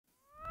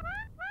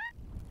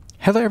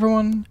Hello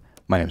everyone,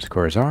 my name is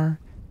Corazar,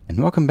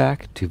 and welcome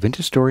back to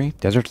Vintage Story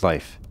Desert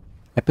Life,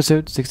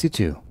 episode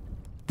 62.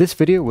 This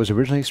video was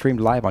originally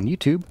streamed live on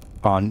YouTube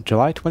on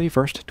July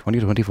 21st,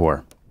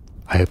 2024.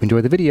 I hope you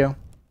enjoy the video.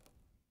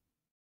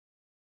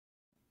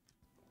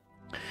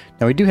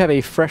 Now we do have a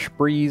fresh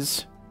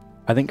breeze.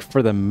 I think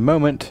for the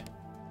moment,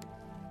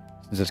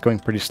 since it's going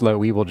pretty slow,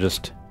 we will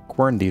just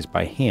quern these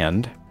by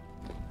hand.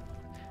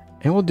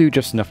 And we'll do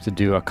just enough to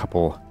do a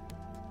couple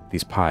of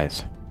these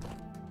pies.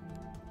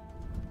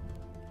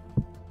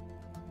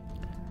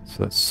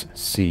 So let's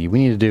see,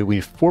 we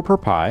need 4 per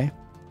pie.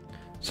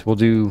 So we'll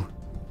do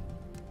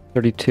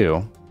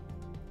 32.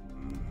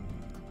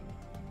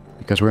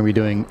 Because we're going to be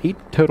doing 8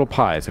 total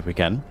pies if we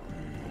can.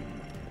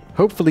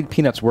 Hopefully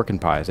peanuts work in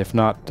pies. If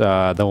not,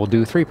 then we'll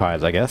do 3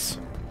 pies, I guess.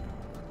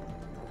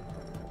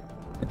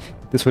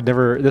 This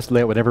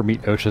layout would never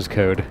meet OSHA's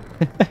code.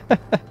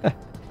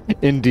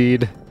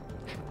 Indeed.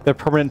 The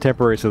permanent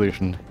temporary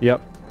solution.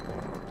 Yep.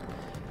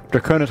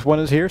 Draconis1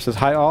 is here, says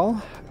hi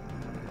all.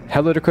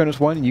 Hello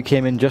Draconis1, you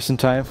came in just in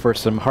time for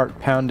some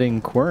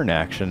heart-pounding quern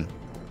action.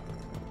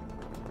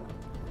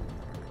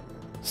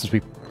 Since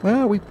we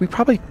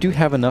probably do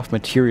have enough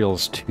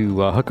materials to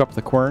hook up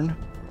the quern,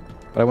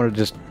 but I want to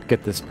just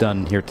get this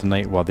done here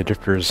tonight while the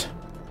drifters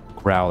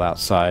growl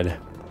outside.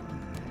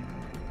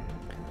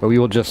 But we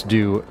will just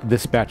do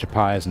this batch of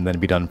pies and then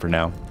be done for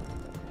now.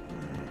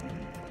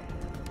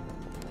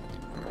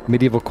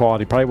 Medieval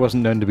quality probably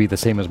wasn't known to be the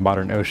same as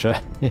modern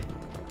OSHA.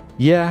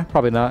 Yeah,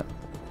 probably not.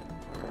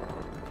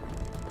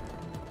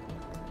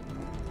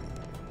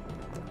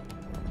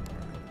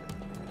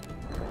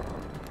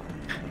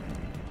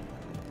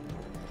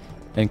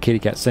 And Katie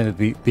Cat saying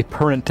that the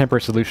permanent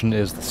temporary solution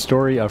is the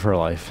story of her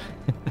life.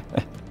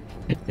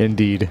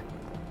 Indeed.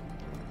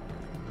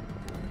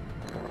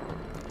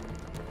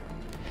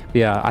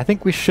 Yeah, I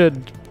think we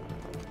should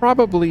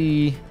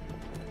probably...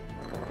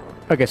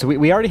 Okay, so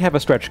we already have a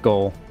stretch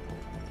goal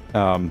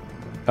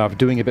of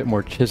doing a bit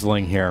more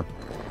chiseling here.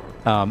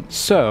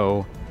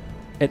 So,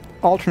 an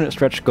alternate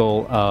stretch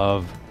goal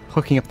of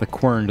hooking up the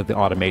quern to the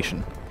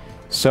automation.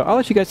 So I'll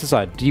let you guys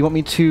decide. Do you want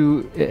me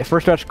to,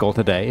 for stretch goal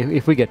today,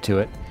 if we get to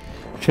it,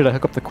 should I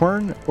hook up the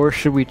quern, or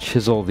should we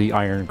chisel the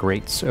iron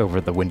grates over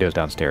the windows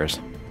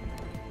downstairs?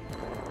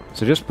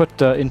 So just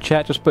put, in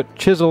chat, just put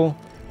chisel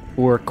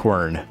or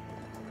quern.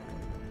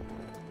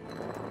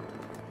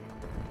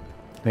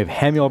 We have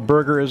Hamuel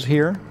Berger is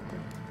here.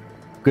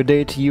 Good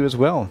day to you as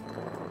well.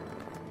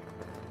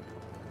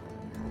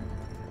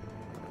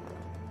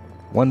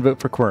 1 vote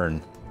for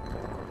quern.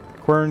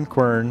 Quern,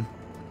 quern.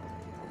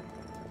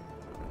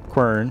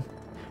 Quern.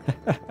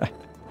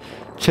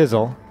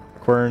 Chisel.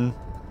 Quern.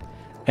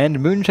 And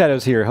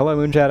Moonshadow's here. Hello,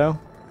 Moonshadow.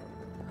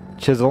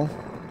 Chisel.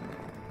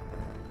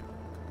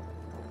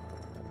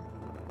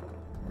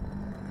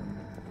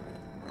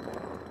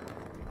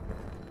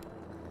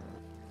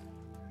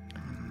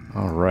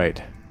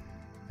 Alright.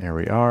 There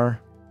we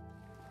are.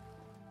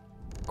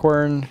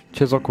 Quern,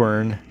 chisel,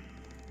 quern.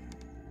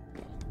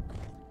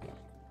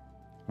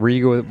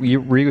 Rigo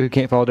who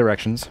can't follow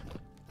directions.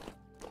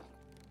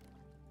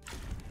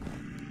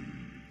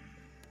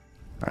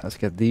 Alright, let's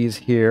get these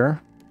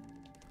here.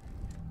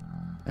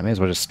 I may as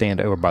well just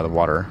stand over by the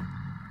water.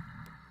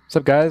 What's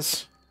up,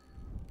 guys?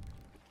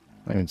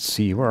 I don't even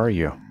see you. Where are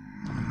you?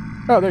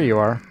 Oh, there you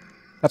are.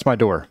 That's my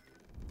door.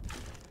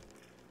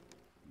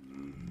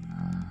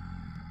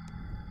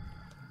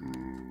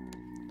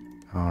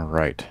 All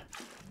right.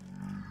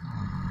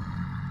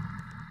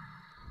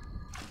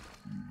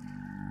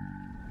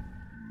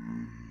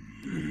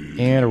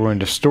 And we're going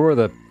to store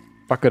the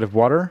bucket of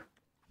water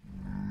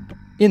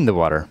in the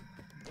water.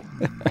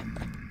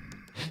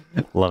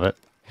 Love it.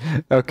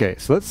 Okay,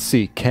 so let's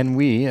see. Can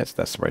we... That's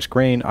the rice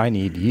grain. I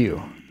need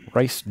you.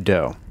 Rice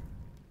dough.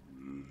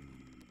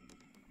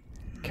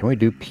 Can we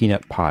do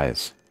peanut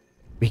pies?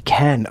 We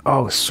can!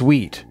 Oh,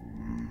 sweet!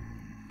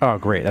 Oh,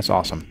 great. That's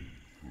awesome.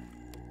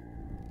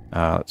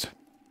 Let's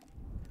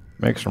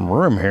make some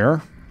room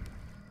here.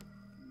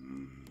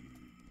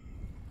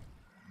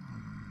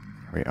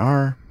 Here we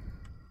are.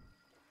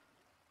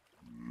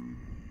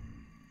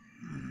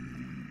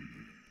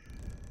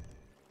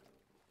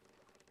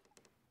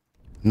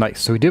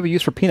 Nice. So we do have a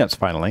use for peanuts,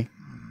 finally.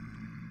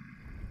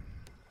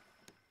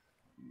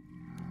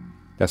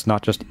 That's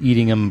not just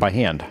eating them by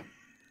hand.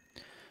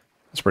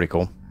 That's pretty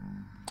cool.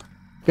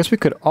 I guess we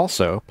could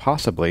also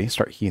possibly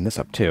start heating this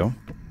up, too.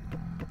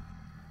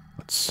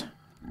 Let's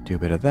do a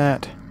bit of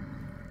that.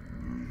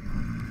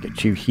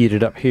 Get you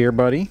heated up here,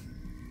 buddy. You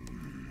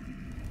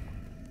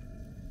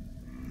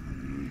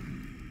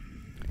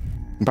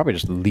can probably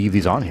just leave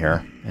these on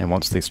here, and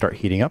once they start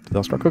heating up,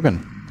 they'll start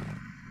cooking.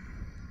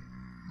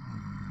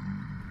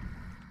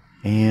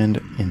 And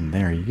in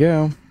there you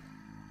go.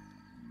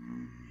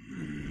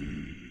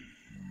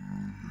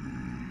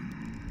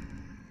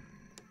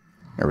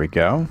 There we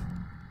go.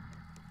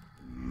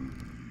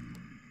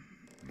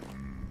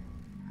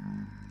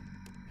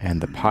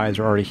 And the pies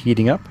are already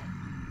heating up.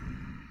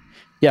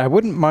 Yeah, I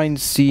wouldn't mind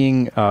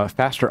seeing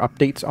faster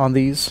updates on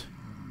these.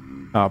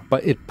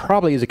 But it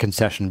probably is a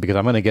concession because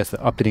I'm going to guess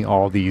that updating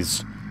all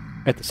these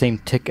at the same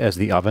tick as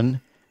the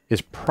oven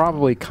is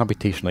probably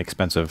computationally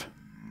expensive.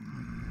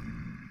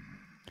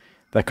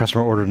 That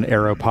customer ordered an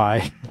arrow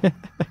pie.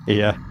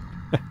 Yeah.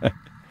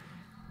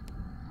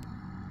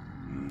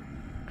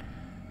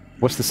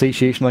 What's the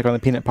satiation like on the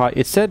peanut pie?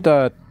 It said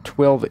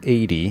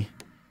 1280.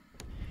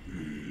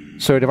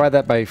 So divide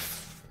that by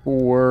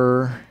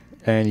 4,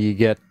 and you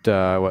get,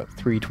 what,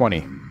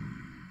 320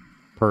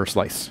 per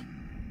slice.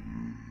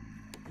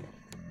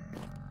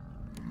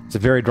 It's a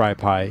very dry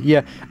pie.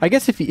 Yeah, I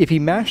guess if you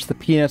mash the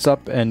peanuts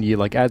up and you,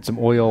 like, add some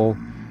oil,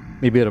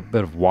 maybe a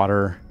bit of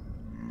water,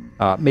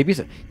 maybe,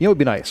 you know what would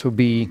be nice? Would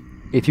be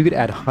if you could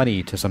add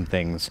honey to some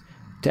things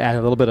to add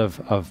a little bit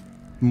of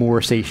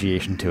more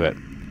satiation to it.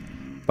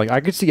 Like,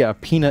 I could see a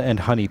peanut and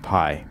honey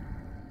pie.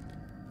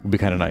 Would be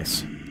kind of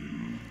nice.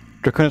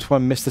 Draconis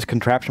one missed this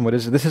contraption. What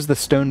is it? This is the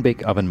Stone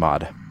Bake Oven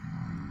mod.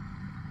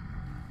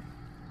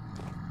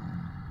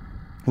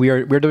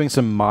 We're doing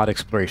some mod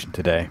exploration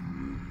today.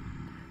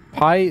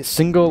 Pie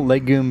single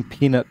legume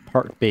peanut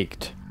part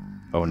baked.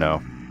 Oh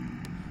no.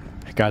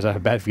 Guys, I have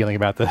a bad feeling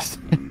about this.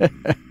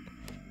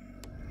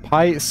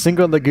 Pie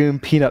single legume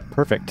peanut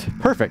perfect.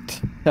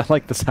 Perfect! I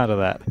like the sound of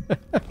that.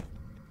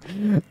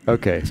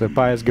 Okay, so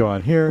pies go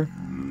on here.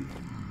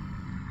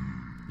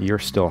 You're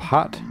still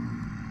hot.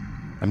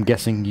 I'm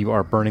guessing you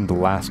are burning the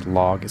last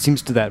log. It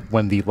seems to that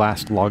when the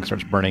last log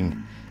starts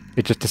burning,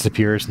 it just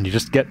disappears and you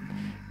just get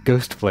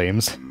ghost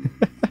flames.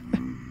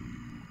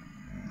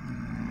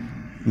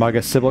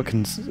 Maga Sybil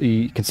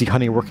you can see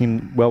honey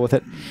working well with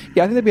it.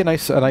 Yeah, I think that'd be a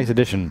nice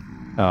addition.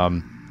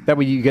 That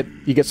way you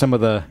get some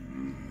of the,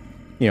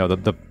 you know,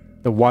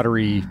 the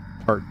watery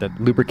part that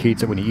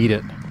lubricates it when you eat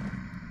it.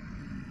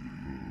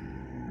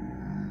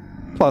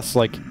 Plus,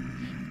 like,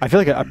 I feel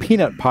like a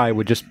peanut pie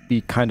would just be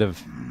kind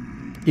of,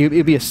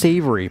 it'd be a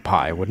savory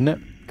pie, wouldn't it?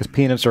 Because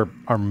peanuts are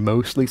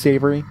mostly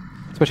savory,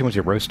 especially once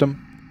you roast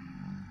them.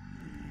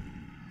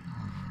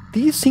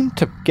 These seem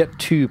to get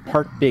to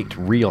part baked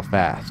real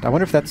fast. I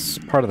wonder if that's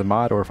part of the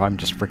mod or if I'm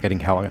just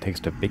forgetting how long it takes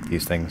to bake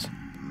these things.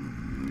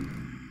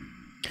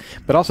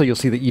 But also you'll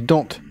see that you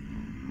don't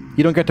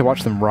get to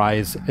watch them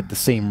rise at the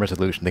same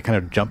resolution. They kind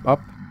of jump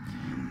up.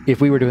 If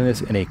we were doing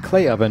this in a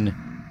clay oven,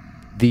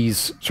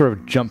 these sort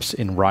of jumps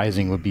in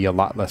rising would be a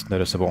lot less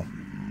noticeable.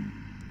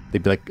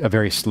 They'd be like a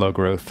very slow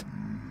growth.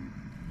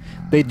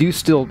 They do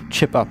still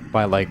chip up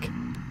by like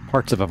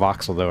parts of a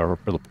voxel though, or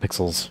little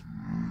pixels.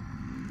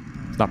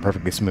 It's not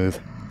perfectly smooth.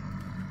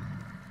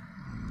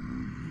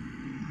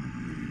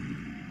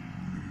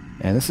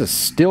 And this is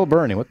still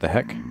burning. What the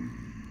heck?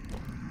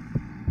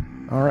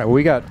 Alright, well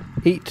we got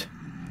 8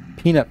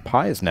 peanut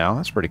pies now.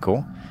 That's pretty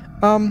cool.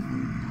 I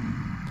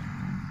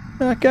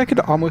could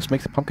almost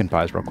make the pumpkin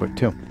pies real quick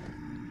too.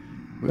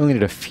 We only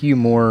need a few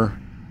more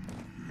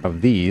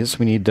of these.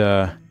 We need,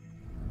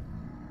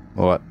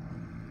 what?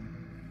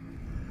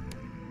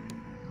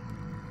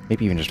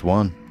 Maybe even just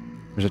one.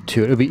 There's a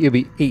 2. It'll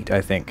be 8, I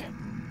think.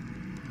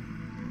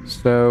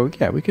 So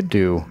yeah, we could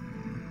do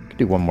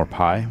one more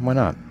pie. Why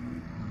not?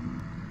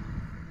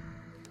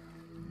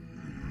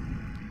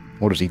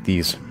 We'll just eat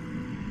these.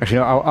 Actually,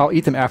 no, I'll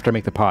eat them after I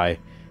make the pie,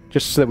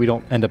 just so that we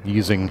don't end up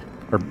using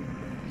or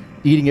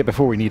eating it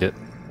before we need it.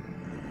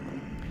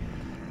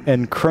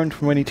 And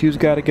Crone22's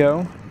got to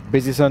go.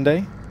 Busy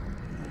Sunday.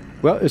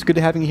 Well, it's good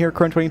to having you here,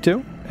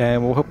 Crone22,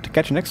 and we'll hope to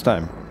catch you next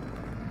time.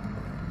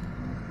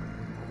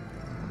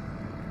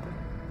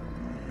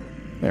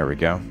 There we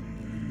go.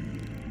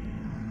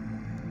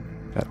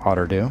 That ought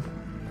to do.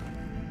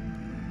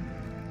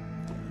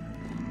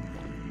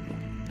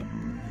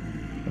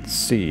 Let's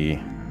see.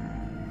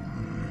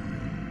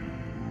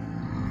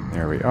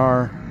 There we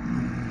are.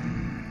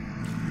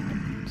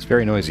 It's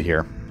very noisy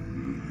here.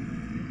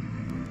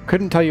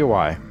 Couldn't tell you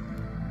why.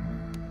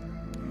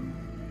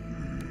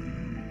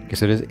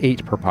 Guess it is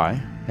 8 per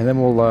pie. And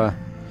then we'll,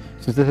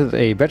 since this is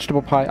a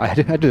vegetable pie, I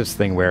do this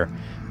thing where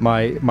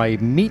my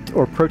meat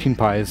or protein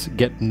pies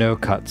get no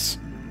cuts.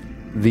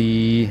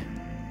 The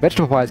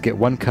vegetable pies get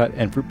 1 cut,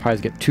 and fruit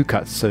pies get 2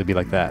 cuts, so it'd be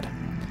like that.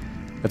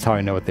 That's how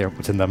I know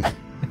what's in them.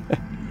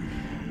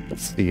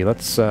 Let's see,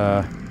 let's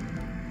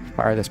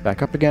fire this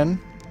back up again.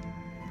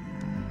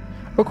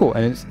 Oh cool,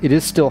 and it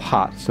is still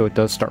hot, so it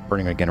does start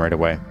burning again right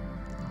away.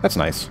 That's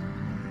nice.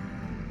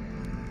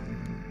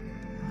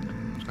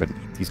 Let's go ahead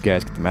and eat these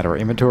guys, get them out of our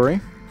inventory.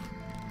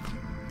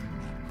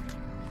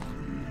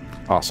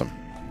 Awesome.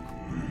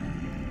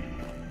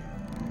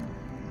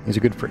 These are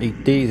good for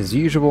 8 days as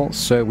usual,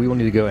 so we will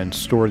need to go and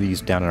store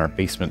these down in our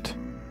basement.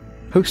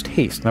 Post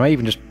haste. And I might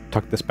even just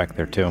tuck this back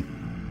there too.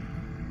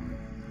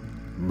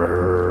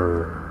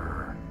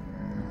 Brrr.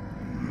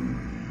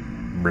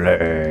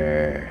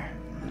 Bleh.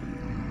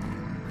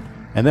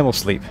 And then we'll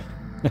sleep.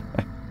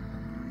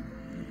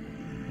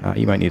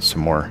 You might need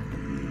some more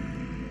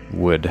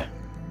wood.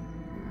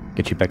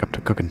 Get you back up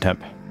to cooking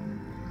temp.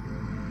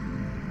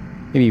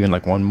 Maybe even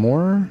like one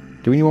more?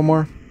 Do we need one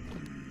more?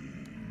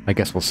 I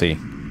guess we'll see.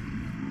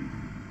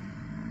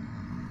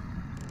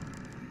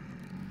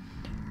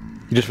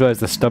 You just realized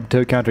the stub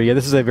toe counter? Yeah,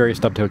 this is a very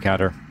stub toe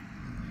counter.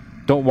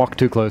 Don't walk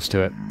too close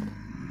to it.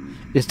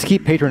 It's to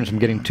keep patrons from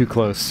getting too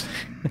close.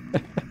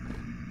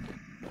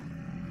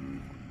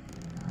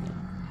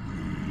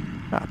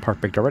 Ah,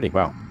 park baked already.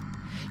 Wow.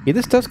 Yeah,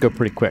 this does go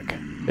pretty quick.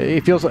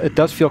 It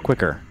does feel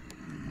quicker.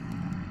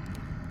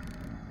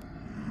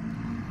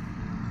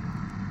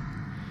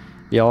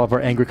 Yeah, all of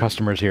our angry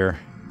customers here.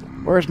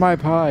 Where's my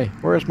pie?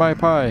 Where's my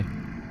pie?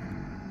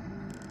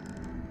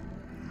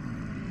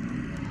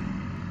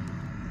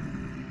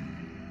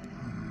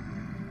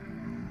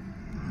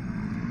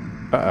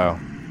 Uh-oh.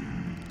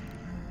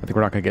 I think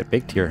we're not going to get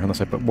baked here unless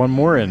I put one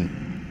more in.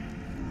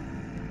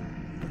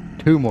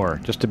 2 more,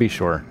 just to be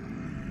sure.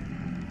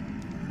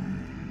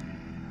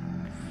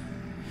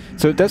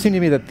 So it does seem to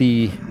me that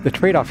the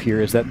trade-off here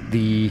is that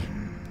the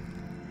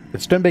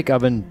stone bake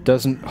oven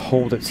doesn't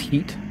hold its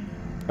heat.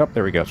 Oh,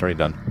 there we go, it's already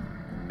done.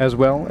 As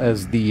well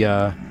as the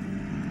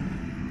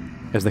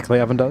clay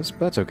oven does, but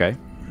that's okay.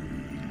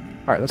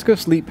 Alright, let's go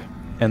sleep,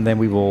 and then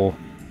we will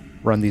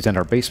run these in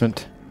our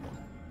basement.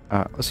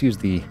 Let's use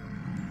the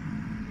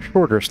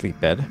shorter sleep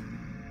bed.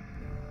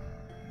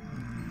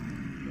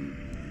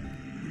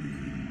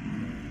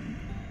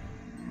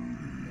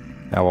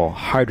 Now we'll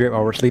hydrate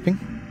while we're sleeping.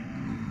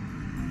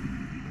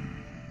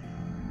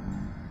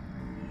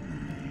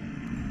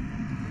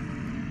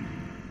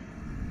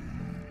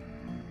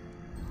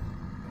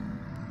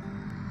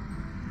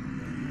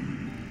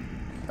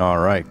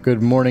 Alright,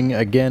 good morning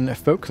again,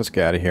 folks. Let's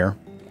get out of here.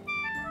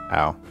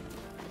 Ow.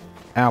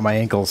 Ow, my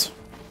ankles.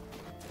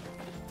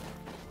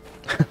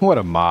 What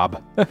a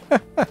mob.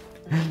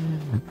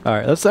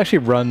 Alright, let's actually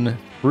run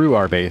through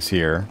our base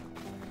here.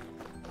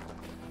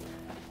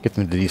 Get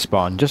them to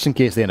despawn, just in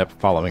case they end up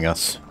following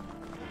us.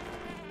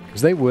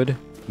 Because they would,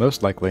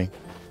 most likely.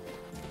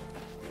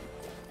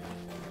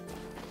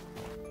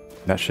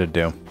 That should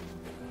do.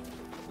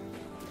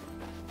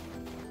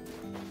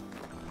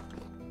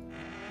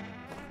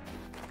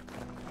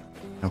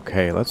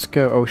 Okay, let's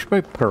go. Oh, we should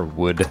probably put our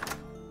wood.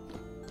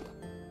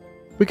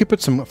 We could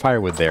put some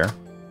firewood there,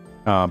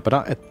 but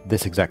not at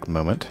this exact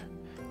moment.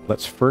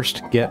 Let's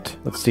first get,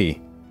 let's see.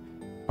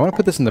 I want to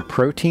put this in the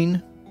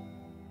protein.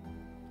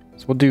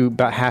 So we'll do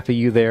about half of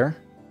you there.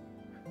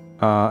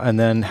 And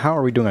then how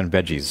are we doing on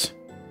veggies?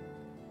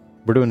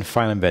 We're doing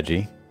fine on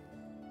veggie.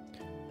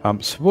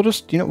 So we'll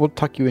just, we'll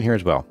tuck you in here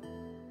as well.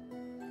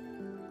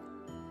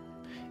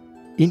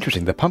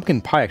 Interesting. The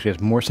pumpkin pie actually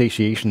has more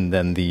satiation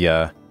than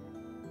the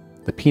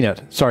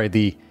peanut. Sorry,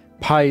 the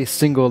pie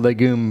single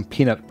legume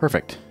peanut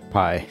perfect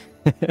pie.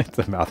 It's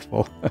a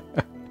mouthful.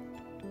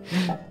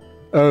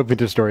 Oh,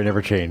 vintage story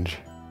never change.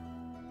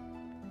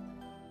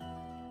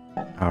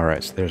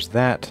 Alright, so there's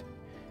that.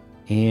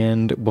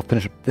 And we'll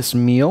finish up this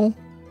meal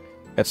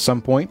at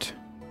some point.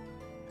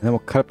 And then we'll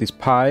cut up these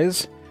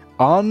pies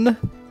on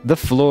the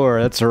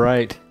floor. That's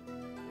right.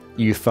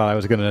 You thought I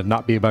was going to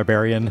not be a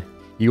barbarian.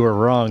 You were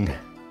wrong.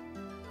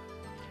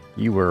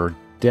 You were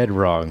dead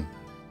wrong.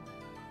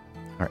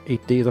 Alright,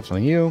 8 days left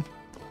on you.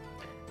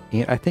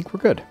 And I think we're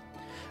good.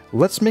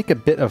 Let's make a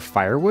bit of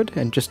firewood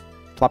and just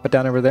plop it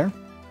down over there.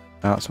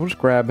 So we'll just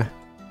grab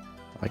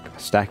like a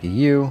stack of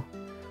you.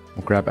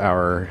 We'll grab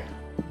our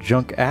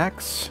junk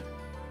axe.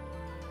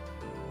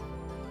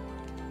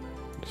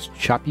 Just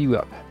chop you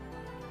up.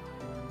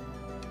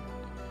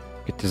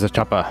 Get to the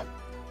chopper.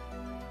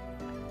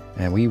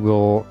 And we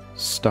will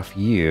stuff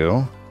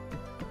you.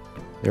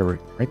 There,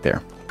 right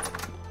there.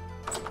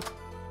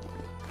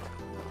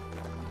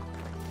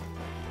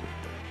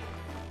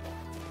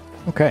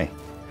 Okay.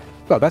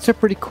 Well, that's a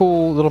pretty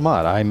cool little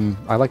mod.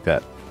 I like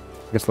that.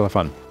 I guess it's a lot of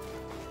fun.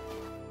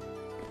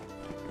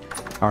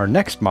 Our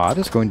next mod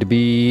is going to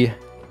be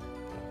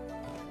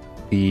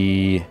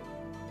the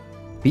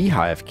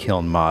Beehive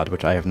Kiln mod,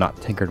 which I have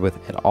not tinkered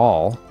with at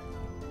all.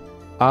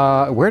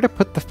 Where to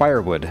put the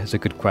firewood is a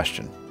good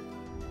question.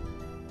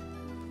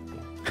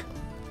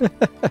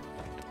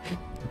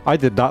 I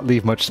did not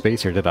leave much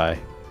space here, did I?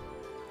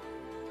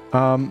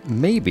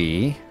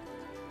 Maybe...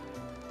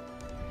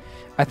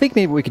 I think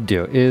maybe what we could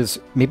do is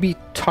maybe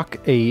tuck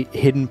a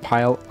hidden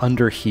pile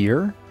under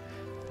here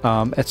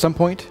at some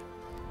point.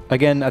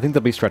 Again, I think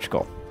there'll be stretch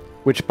goal.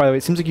 Which, by the way,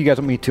 it seems like you guys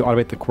want me to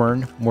automate the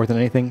quern more than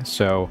anything,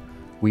 so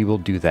we will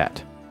do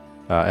that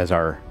as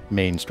our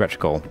main stretch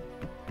goal.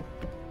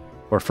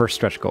 Or first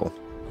stretch goal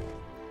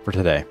for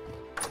today.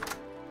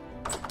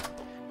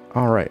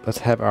 Alright, let's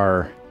have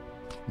our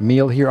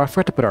meal here. I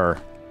forgot to put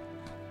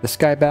this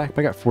guy back,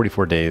 but I got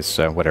 44 days,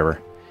 so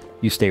whatever.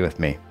 You stay with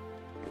me.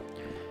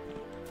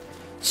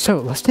 So,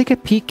 let's take a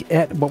peek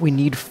at what we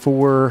need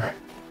for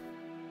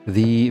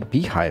the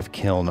Beehive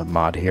Kiln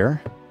mod here.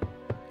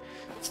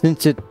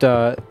 Since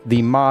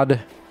the mod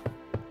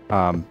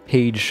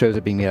page shows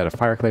it being made out of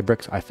fireclay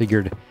bricks, I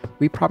figured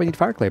we probably need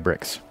fireclay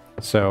bricks.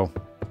 So,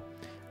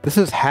 this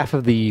is half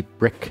of the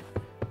brick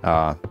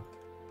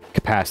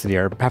capacity,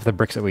 or half the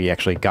bricks that we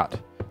actually got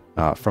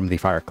from the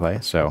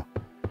fireclay, so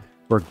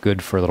we're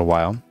good for a little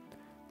while.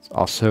 Let's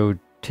also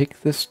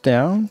take this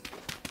down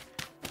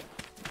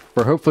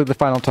for hopefully the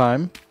final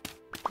time.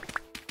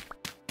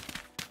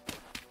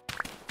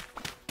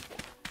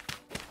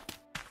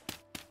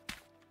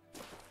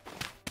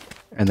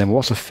 And then we'll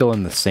also fill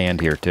in the sand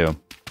here, too.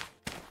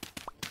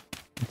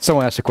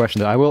 Someone asked a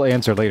question that I will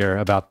answer later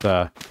about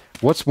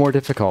what's more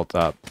difficult,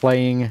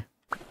 playing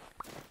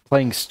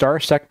Star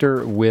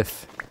Sector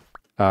with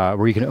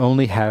where you can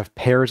only have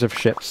pairs of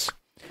ships,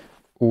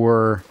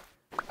 or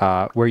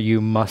where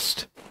you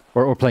must,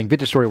 or playing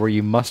Vintage Story where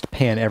you must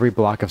pan every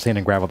block of sand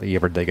and gravel that you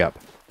ever dig up.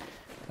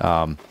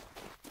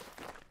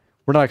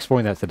 We're not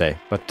exploring that today,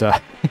 but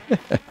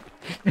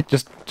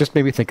just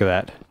maybe think of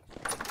that.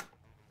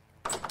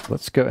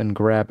 Let's go and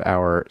grab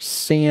our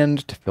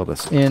sand to fill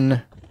this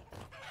in.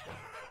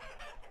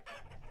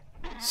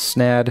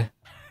 Snad.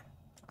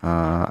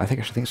 I think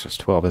it's just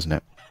 12, isn't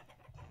it?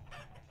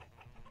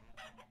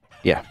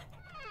 Yeah.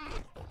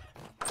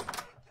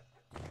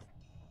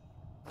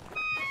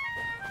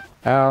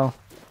 How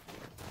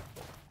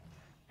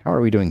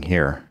are we doing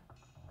here?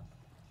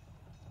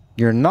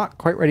 You're not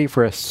quite ready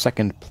for a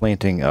second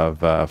planting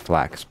of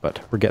flax,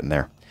 but we're getting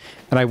there.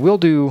 And I will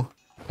do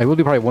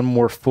probably one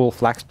more full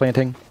flax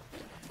planting,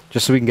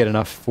 just so we can get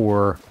enough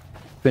for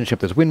finish up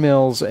those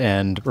windmills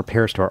and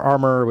repairs to our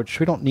armor, which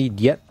we don't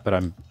need yet, but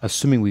I'm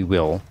assuming we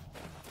will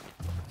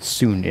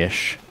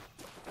soon-ish.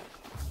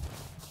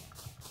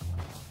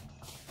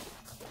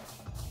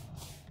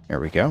 There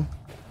we go.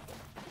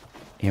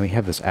 And we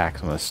have this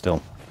axe on us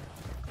still.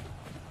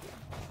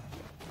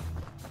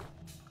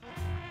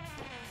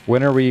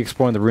 When are we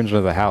exploring the ruins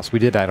of the house? We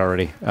did that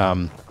already.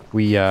 Oh,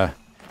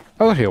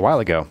 actually a while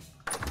ago.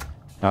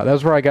 That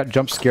was where I got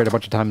jump scared a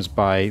bunch of times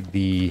by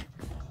the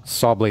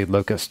sawblade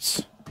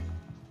locusts.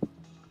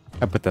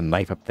 I put the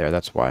knife up there,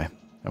 that's why.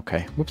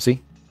 Okay, whoopsie.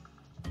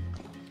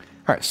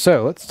 Alright,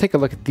 so let's take a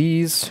look at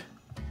these.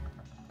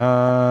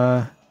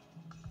 Here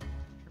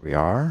we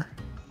are.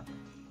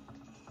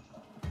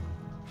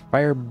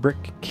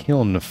 Firebrick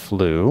Kiln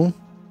flue.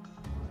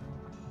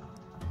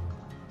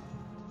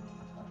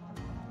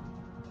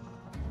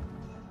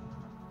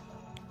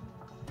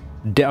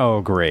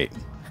 Oh, great.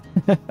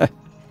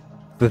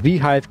 The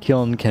Beehive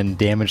Kiln can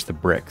damage the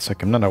bricks.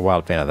 Like, I'm not a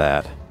wild fan of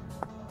that.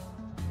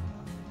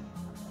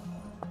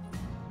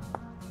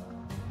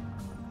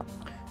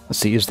 Let's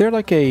see, is there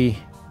like a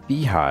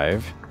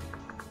beehive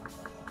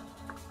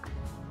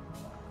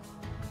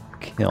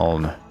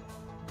kiln?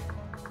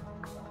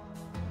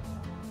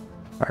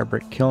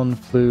 Firebrick Kiln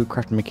flue,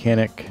 crafting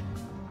mechanic.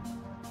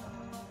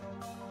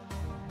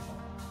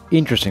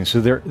 Interesting.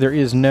 So there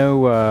is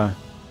no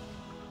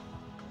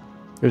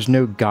there's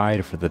no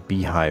guide for the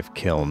Beehive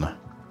Kiln.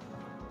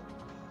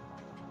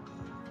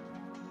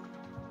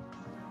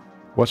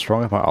 What's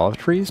wrong with my olive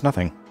trees?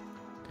 Nothing.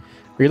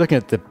 Are you looking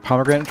at the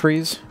pomegranate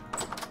trees?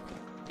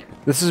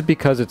 This is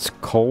because it's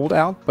cold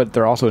out, but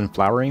they're also in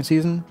flowering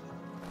season.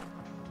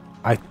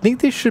 I think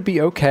they should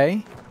be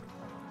okay.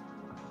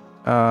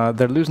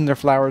 They're losing their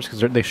flowers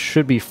because they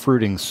should be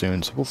fruiting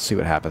soon, so we'll see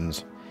what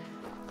happens.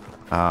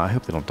 I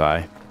hope they don't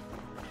die.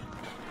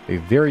 Be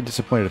very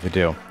disappointed if they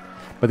do.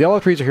 But the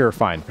olive trees are here are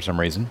fine for some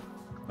reason.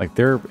 Like,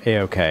 they're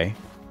a-okay.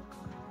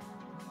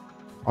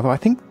 Although I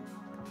think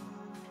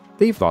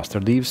they've lost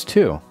their leaves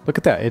too. Look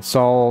at that. It's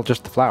all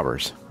just the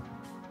flowers.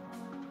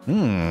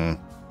 It's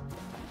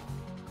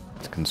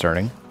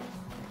concerning.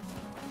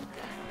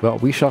 Well,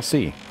 we shall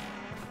see.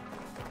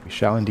 We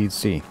shall indeed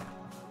see.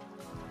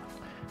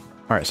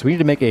 Alright, so we need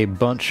to make a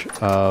bunch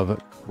of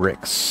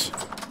bricks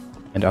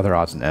and other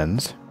odds and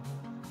ends.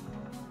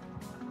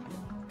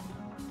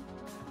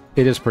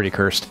 It is pretty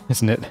cursed,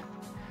 isn't it?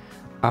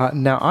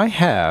 Now I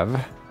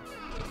have,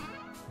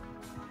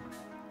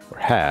 or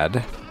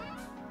had,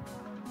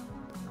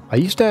 I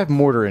used to have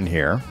mortar in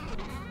here.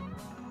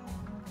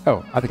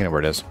 Oh, I think I know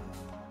where it is.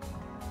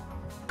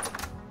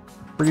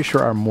 Pretty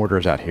sure our mortar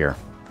is out here.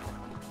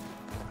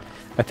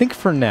 I think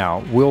for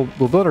now, we'll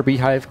build our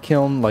beehive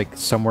kiln like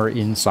somewhere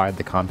inside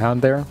the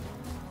compound there.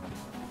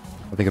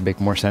 I think it'd make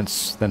more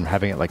sense than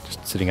having it like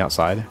just sitting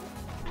outside.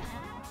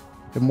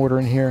 The mortar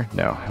in here?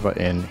 No. How about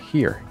in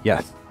here?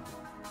 Yes.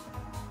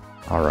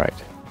 All right.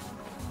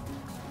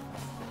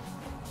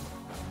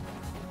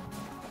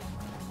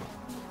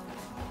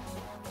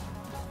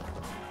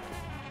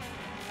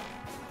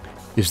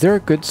 Is there a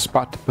good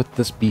spot to put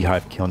this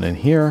beehive kiln in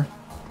here?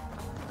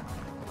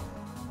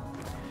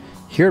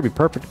 Here would be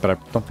perfect, but I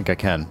don't think I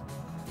can.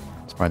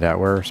 Let's find out.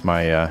 Where's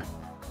my,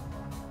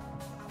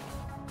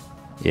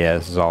 Yeah,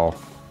 this is all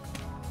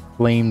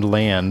flamed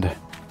land.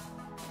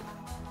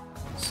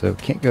 So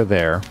can't go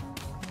there.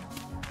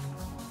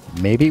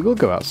 Maybe we'll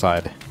go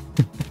outside.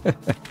 And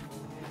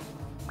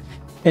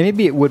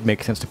maybe it would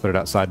make sense to put it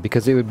outside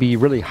because it would be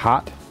really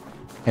hot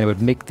and it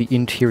would make the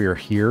interior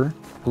here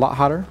a lot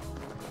hotter.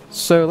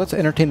 So let's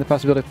entertain the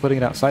possibility of putting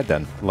it outside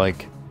then,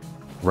 like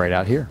right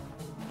out here.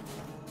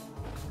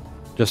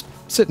 Just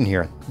sitting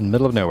here in the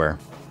middle of nowhere.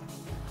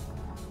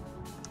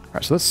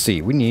 Alright, so let's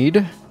see. We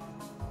need...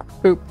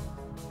 Boop.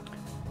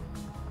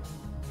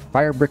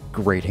 Fire brick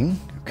grating.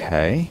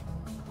 Okay.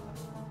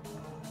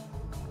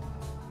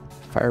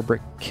 Fire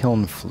brick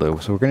kiln flue.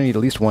 So we're going to need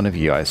at least one of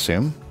you, I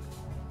assume.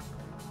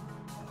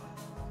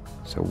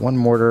 So one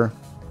mortar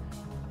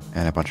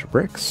and a bunch of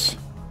bricks.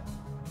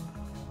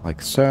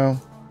 Like so.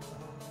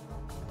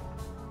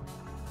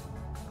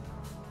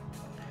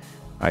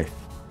 I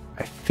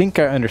think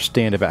I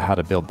understand about how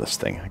to build this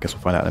thing. I guess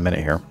we'll find out in a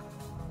minute here.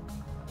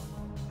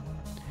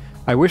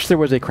 I wish there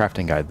was a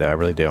crafting guide, though. I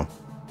really do.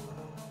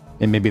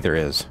 And maybe there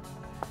is.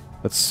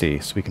 Let's see.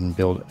 So we can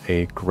build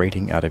a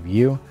grating out of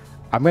you.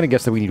 I'm going to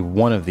guess that we need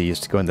one of these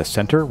to go in the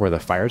center where the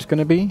fire's going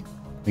to be.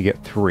 We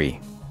get 3.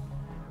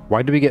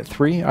 Why do we get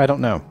 3? I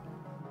don't know.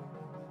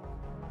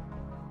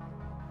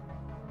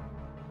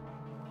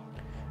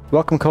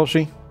 Welcome,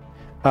 Kolshi.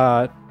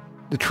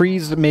 The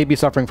trees may be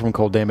suffering from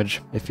cold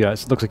damage. If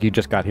it looks like you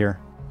just got here.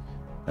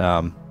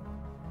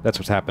 That's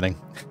what's happening.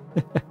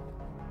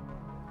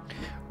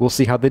 We'll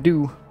see how they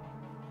do.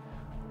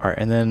 Alright,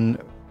 and then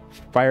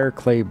fire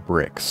clay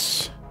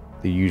bricks.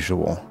 The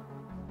usual.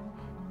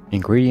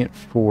 Ingredient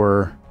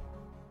for...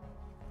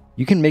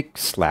 You can make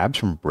slabs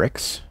from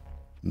bricks?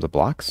 From the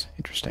blocks?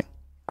 Interesting.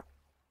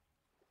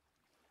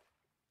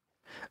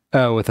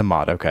 Oh, with a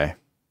mod, okay.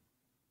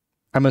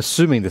 I'm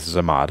assuming this is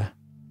a mod.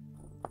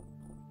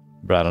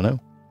 But I don't know.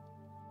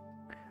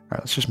 Alright,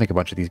 let's just make a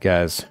bunch of these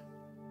guys.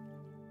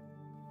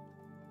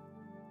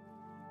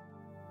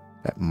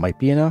 That might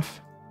be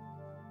enough.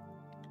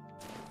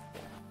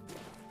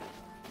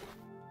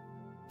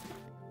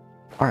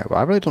 Alright, well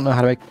I really don't know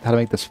how to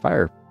make this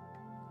fire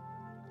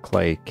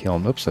clay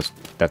kiln. Oops,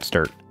 that's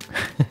dirt.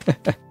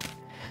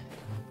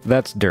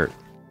 That's dirt.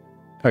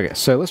 Okay,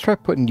 so let's try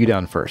putting you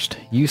down first.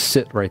 You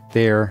sit right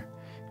there.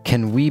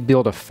 Can we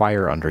build a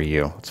fire under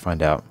you? Let's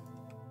find out.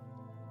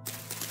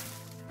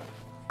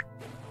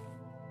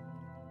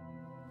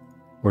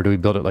 Or do we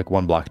build it like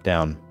 1 block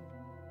down?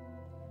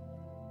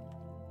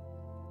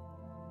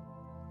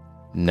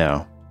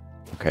 No.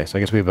 Okay, so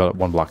I guess we build it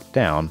 1 block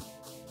down.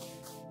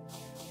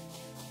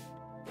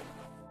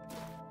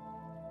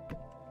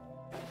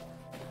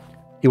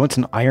 He wants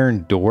an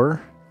iron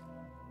door?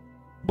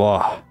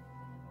 Blah.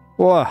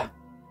 Blah.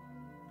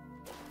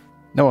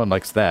 No one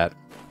likes that.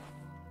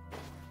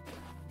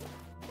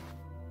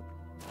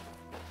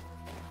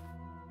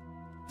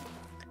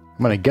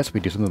 I'm gonna guess we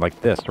do something like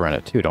this around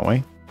it too, don't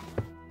we?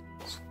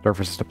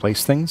 Surfaces to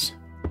place things.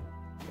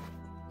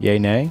 Yay,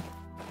 nay.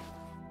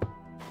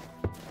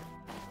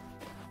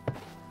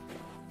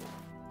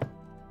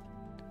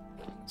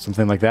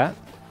 Something like that.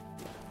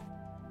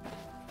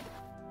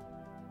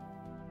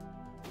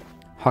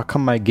 How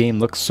come my game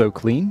looks so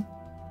clean?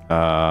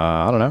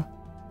 I don't know.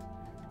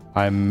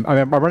 I'm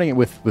running it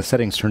with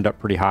settings turned up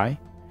pretty high,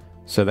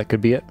 so that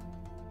could be it.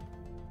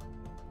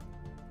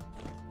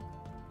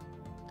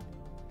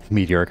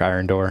 Meteoric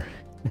iron door.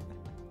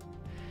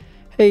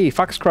 Hey,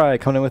 Foxcry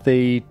coming in with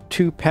a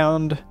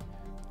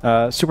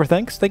 £2 super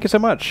thanks. Thank you so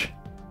much.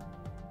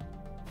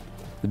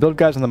 The build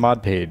guide's on the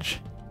mod page.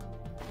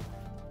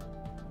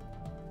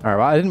 All right,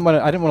 well, I didn't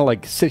want to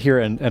like sit here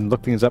and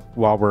look things up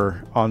while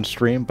we're on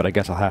stream, but I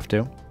guess I'll have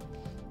to.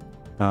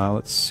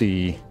 Let's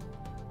see.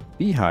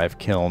 Beehive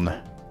Kiln.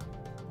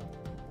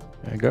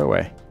 Go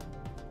away.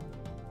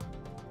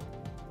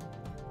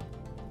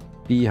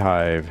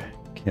 Beehive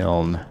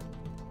Kiln.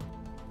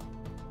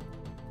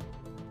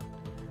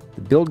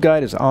 The build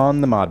guide is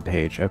on the mod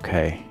page.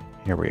 Okay,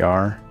 here we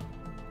are.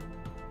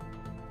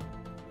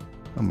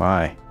 Oh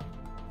my.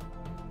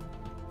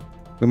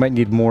 We might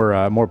need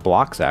more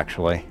blocks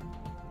actually.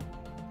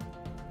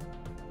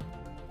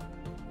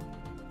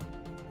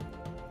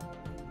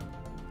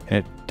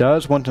 And it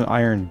does want an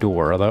iron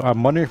door, although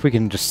I'm wondering if we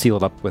can just seal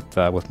it up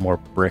with more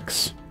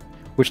bricks,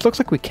 which looks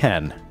like we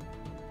can.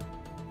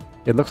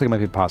 It looks like it might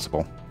be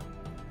possible.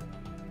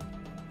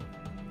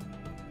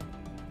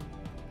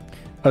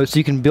 Oh, so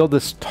you can build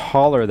this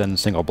taller than a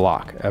single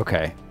block.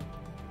 Okay,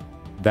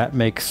 that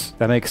makes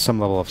some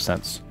level of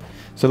sense.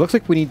 So it looks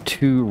like we need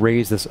to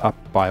raise this up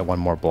by 1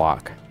 more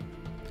block.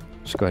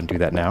 Just go ahead and do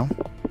that now.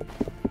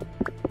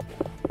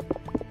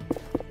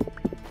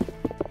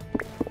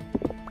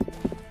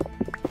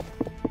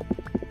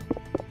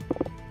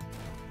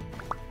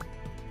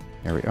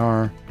 There we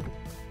are.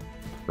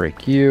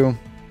 Break you.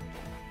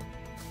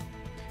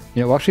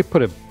 You know, we'll actually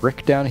put a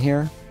brick down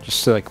here, just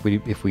so like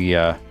if we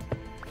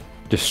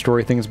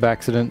destroy things by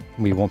accident,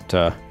 we won't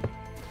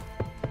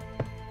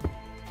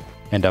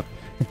end up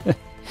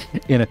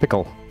in a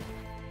pickle.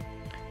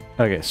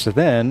 Okay, so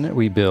then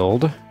we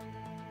build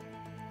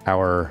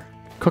our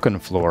cooking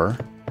floor.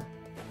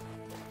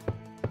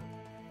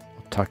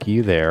 We'll tuck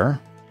you there.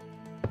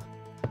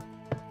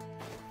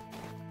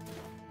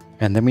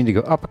 And then we need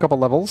to go up a couple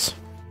levels.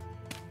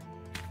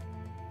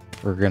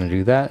 We're going to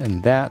do that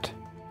and that.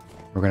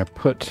 We're going to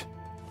put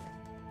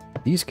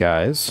these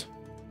guys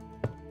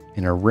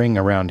in a ring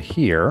around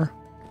here.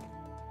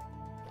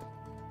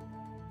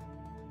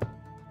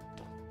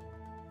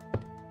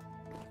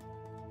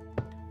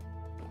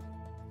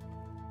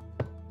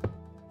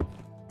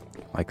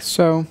 Like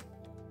so.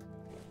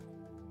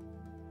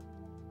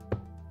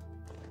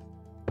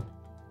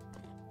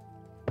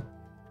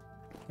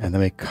 And then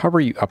we cover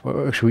you up.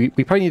 Actually,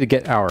 we probably need to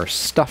get our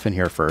stuff in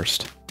here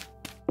first.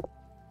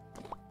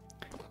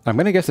 I'm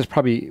going to guess it's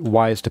probably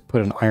wise to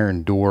put an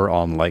iron door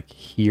on, like,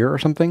 here or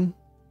something.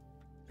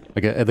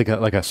 Like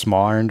a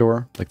small iron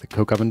door, like the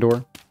coke oven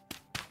door.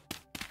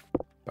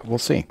 But we'll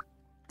see.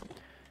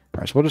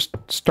 Alright, so we'll just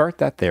start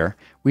that there.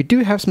 We do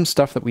have some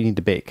stuff that we need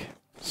to bake.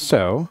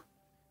 So,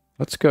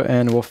 let's go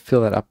and we'll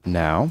fill that up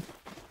now.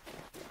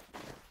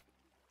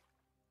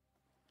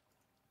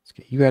 Let's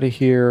get you out of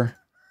here.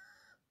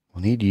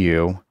 We'll need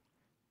you.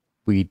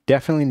 We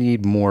definitely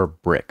need more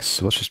bricks,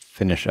 so let's just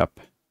finish up.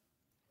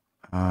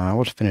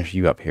 We'll just finish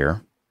you up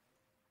here.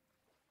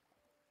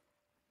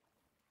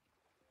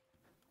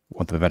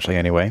 Want them eventually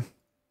anyway.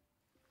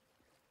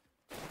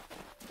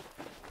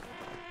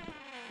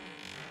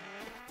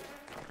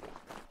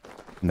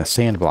 And the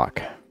sand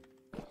block.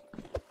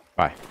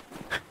 Bye.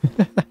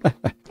 Let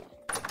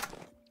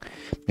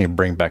me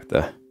bring back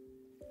the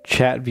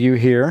chat view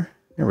here.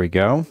 There we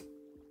go.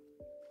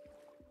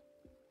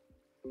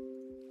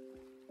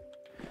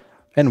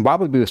 And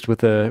Wobbly Boost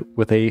with a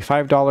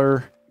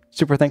 $5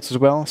 super thanks as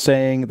well,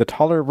 saying the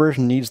taller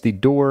version needs the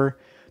door,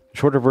 the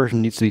shorter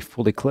version needs to be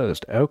fully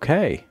closed.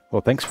 Okay.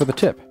 Well, thanks for the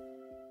tip.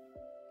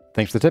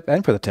 Thanks for the tip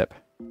and for the tip.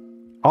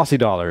 Aussie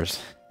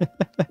dollars.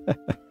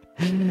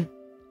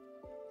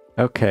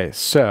 Okay,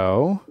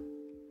 so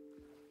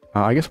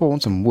I guess we'll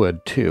want some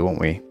wood too, won't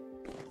we?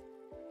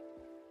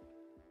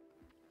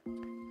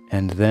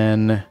 And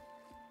then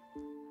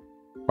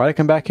why'd I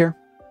come back here?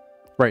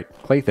 Right,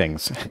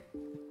 playthings.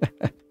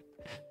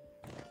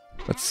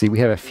 Let's see, we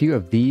have a few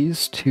of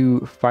these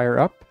to fire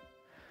up.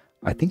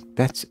 I think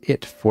that's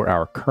it for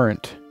our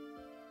current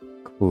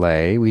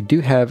clay. We do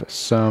have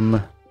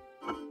some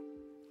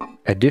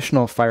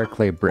additional fire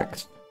clay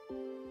bricks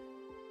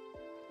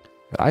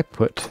that I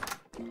put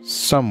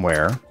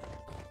somewhere.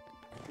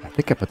 I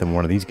think I put them in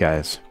one of these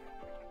guys.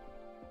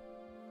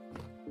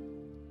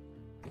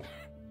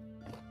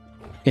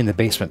 In the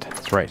basement,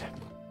 that's right.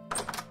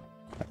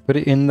 I put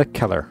it in the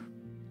cellar.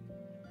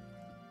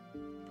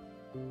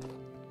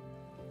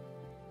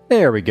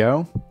 There we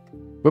go.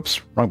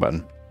 Whoops, wrong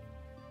button.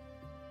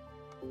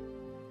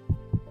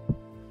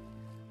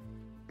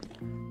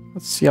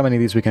 Let's see how many of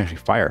these we can actually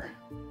fire.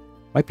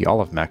 Might be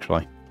all of them,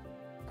 actually.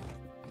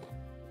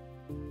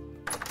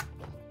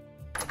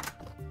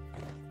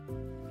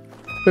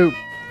 Boop.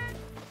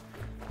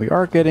 We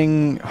are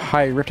getting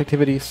high rift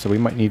activity, so we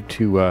might need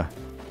to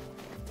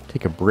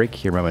take a break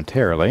here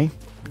momentarily.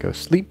 Go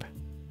sleep.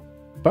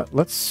 But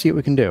let's see what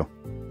we can do.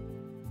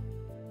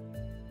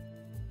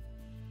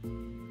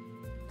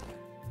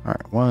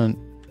 Alright,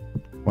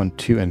 1,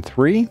 2, and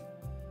 3.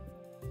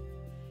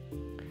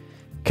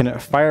 Can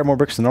it fire more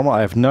bricks than normal?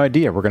 I have no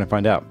idea. We're going to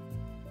find out.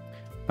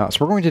 So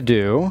we're going to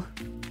do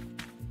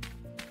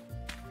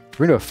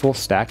a full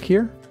stack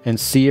here and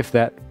see if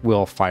that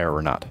will fire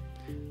or not.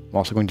 I'm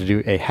also going to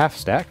do a half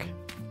stack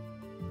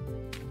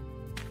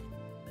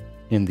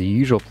in the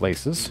usual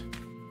places.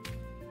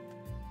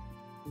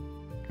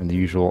 In the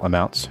usual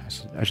amounts,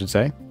 I should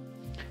say.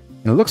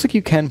 And it looks like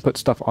you can put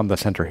stuff on the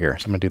center here,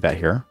 so I'm going to do that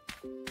here.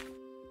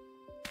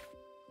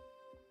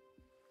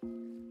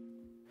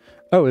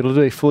 Oh, it'll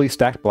do a fully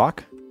stacked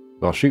block?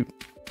 Well, shoot.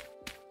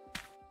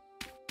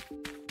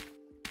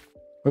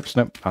 Whoops,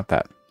 nope, not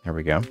that. There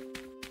we go.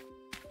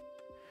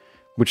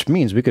 Which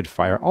means we could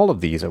fire all of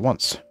these at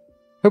once.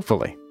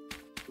 Hopefully.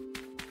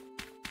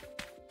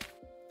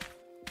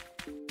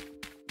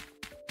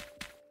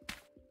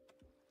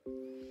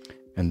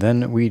 And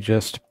then we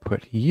just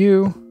put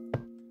you.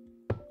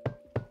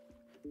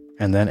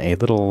 And then a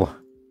little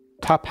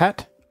top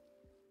hat.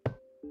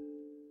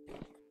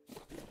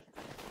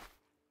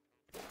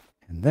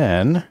 And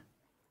then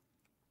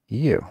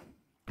you.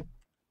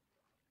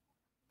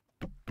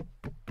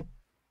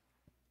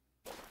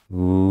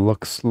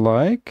 Looks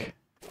like.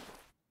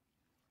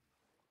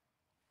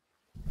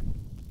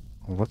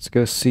 Let's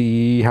go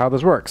see how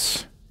this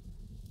works.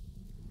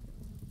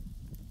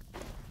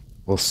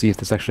 We'll see if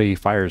this actually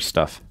fires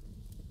stuff.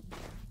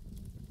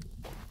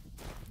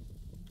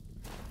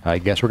 I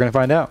guess we're going to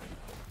find out.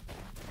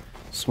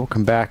 So we'll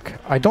come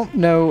back. I don't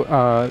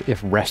know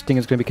if resting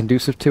is going to be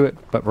conducive to it,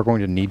 but we're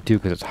going to need to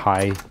because it's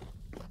high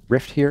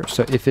rift here.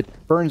 So if it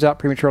burns out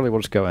prematurely,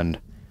 we'll just go and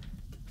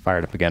fire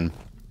it up again.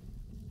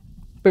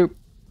 Boop.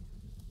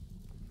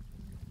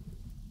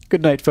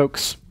 Good night,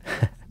 folks.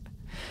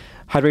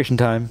 Hydration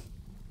time.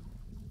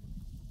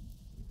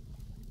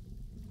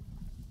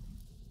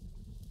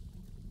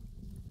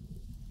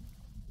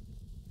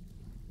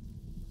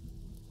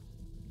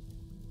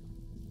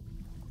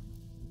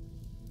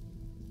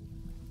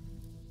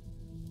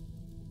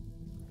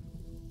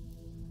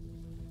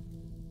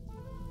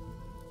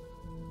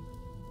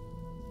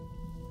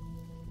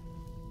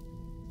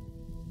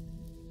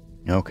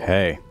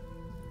 Okay.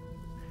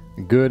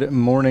 Good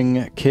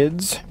morning,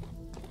 kids.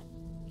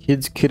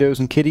 Kids, kiddos,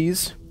 and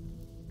kitties.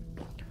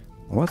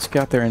 Let's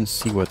get out there and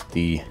see what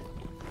the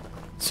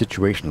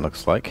situation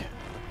looks like.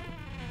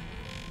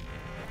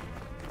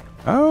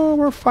 Oh,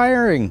 we're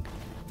firing!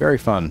 Very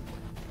fun.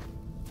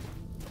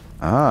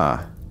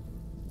 Ah.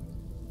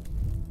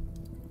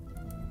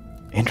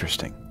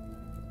 Interesting.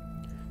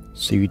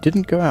 So you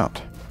didn't go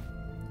out.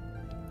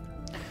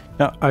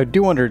 Now, I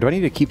do wonder, do I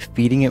need to keep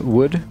feeding it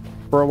wood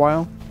for a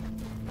while?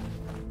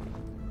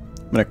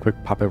 I'm going to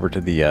quick pop over to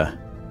the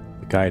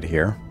guide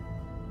here.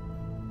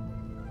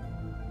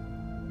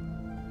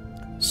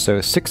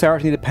 So 6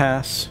 hours need to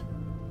pass.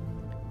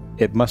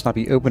 It must not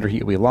be opened or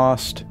heat will be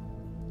lost.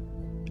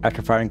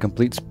 After firing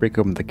completes, break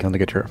open the kiln to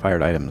get your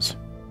fired items.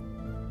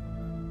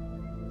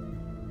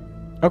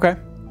 Okay.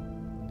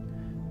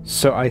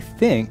 So I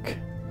think,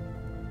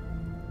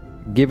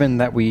 given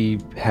that we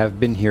have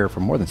been here for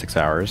more than 6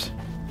 hours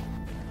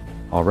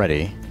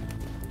already,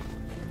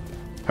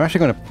 I'm actually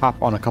going to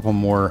pop on a couple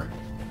more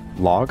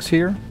logs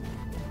here,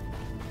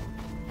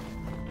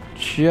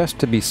 just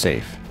to be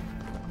safe.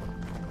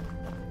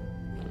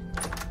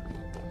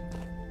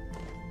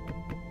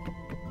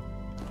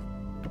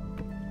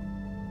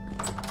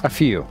 A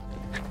few.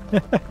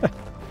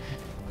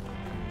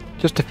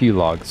 Just a few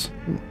logs.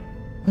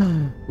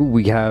 Ooh,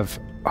 we have...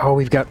 Oh,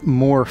 we've got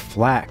more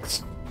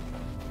flax.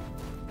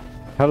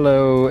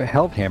 Hello,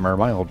 Hellhammer,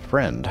 my old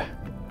friend.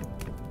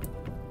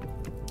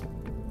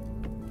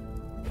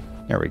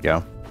 There we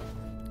go.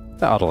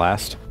 That ought to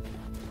last.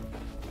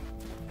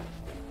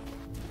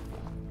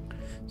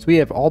 So we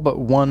have all but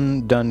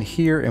one done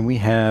here, and we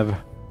have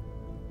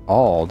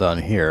all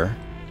done here.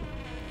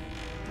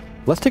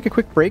 Let's take a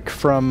quick break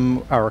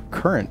from our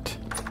current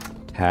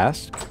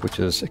task, which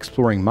is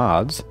exploring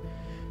mods,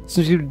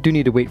 since you do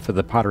need to wait for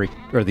the pottery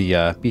or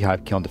the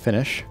beehive kiln to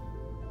finish.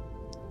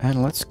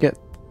 And let's get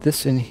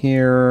this in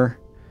here.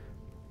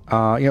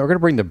 We're going to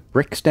bring the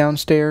bricks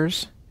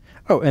downstairs.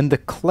 Oh, and the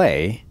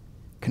clay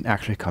can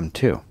actually come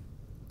too.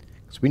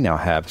 So we now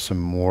have some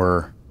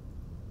more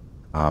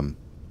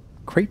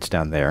crates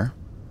down there.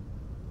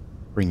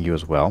 Bring you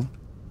as well.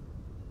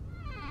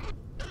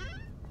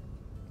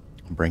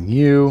 Bring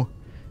you.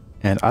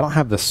 And I don't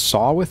have the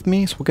saw with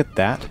me, so we'll get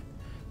that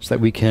so that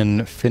we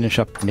can finish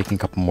up making a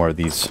couple more of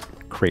these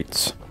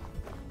crates.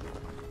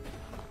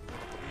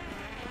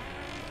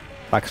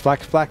 Flax,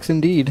 flax, flax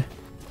indeed.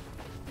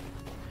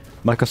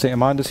 Michael St.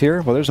 Amand is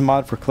here. Well, there's a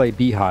mod for clay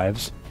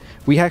beehives.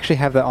 We actually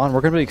have that on. We're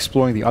going to be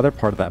exploring the other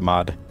part of that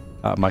mod,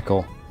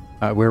 Michael,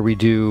 where we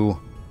do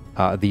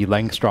the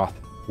Langstroth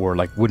or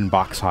like wooden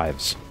box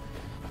hives.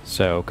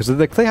 So, because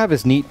the clay hive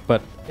is neat,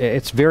 but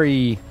it is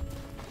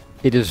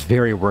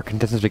very work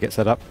intensive to get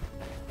set up.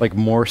 Like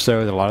more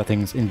so than a lot of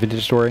things in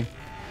Vintage Story.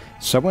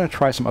 So I'm going to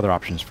try some other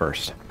options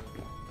first.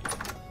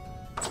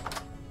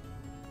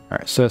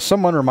 Alright, so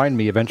someone remind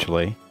me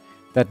eventually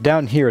that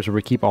down here is where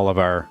we keep all of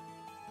our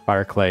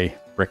fire clay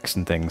bricks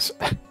and things.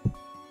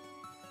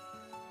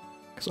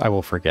 Because I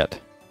will forget.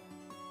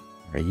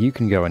 Alright, you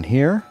can go in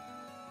here.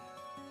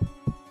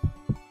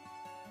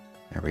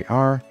 There we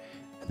are.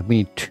 And then we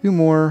need 2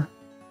 more.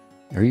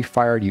 Are you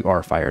fired? You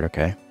are fired,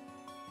 okay.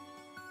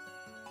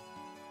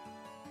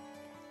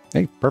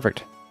 Hey,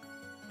 perfect.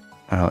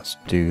 Let's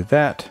do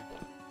that.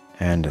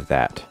 And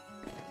that.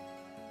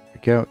 There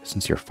we go.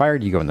 Since you're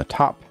fired, you go in the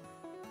top.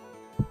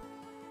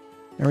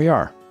 There we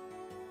are.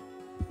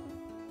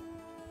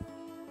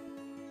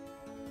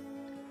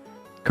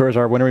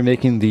 Kurzar, when are we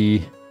making the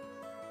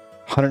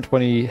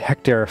 120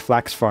 hectare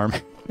flax farm?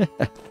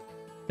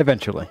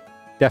 Eventually.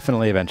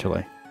 Definitely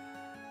eventually.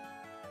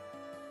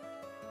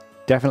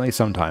 Definitely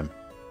sometime.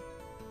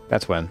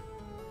 That's when.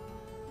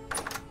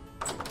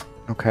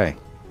 Okay.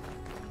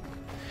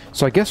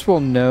 So I guess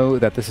we'll know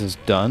that this is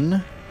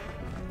done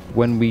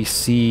when we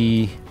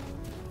see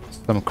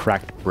some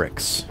cracked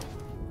bricks.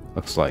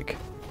 Looks like.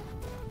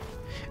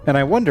 And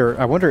I wonder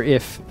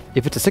if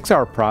it's a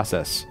 6-hour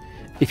process,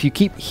 if you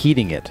keep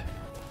heating it,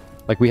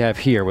 like we have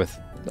here with,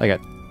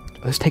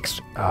 this takes,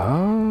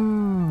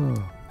 oh.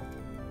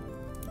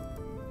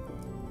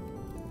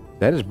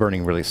 That is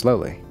burning really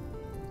slowly.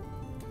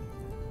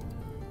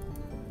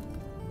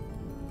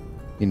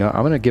 You know,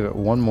 I'm going to give it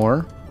one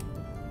more.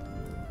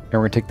 And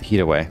we're going to take the heat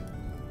away.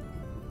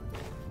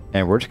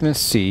 And we're just going to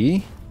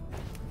see.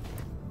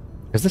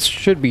 Because this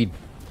should be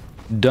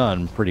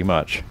done pretty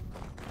much.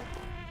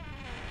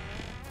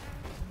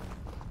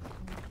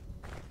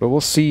 But we'll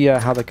see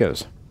how that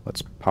goes.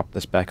 Let's pop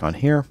this back on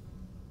here.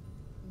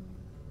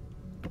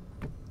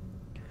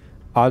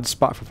 Odd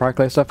spot for fire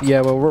clay stuff.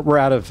 Yeah, well, we're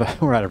out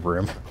of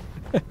room.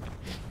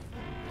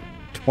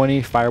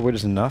 20 firewood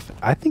is enough.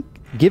 I think,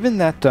 given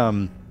that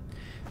oh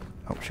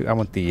shoot, I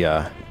want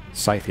the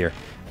scythe here.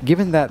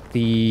 Given that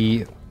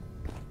the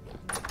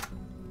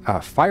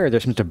fire there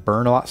seems to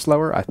burn a lot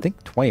slower, I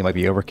think 20 might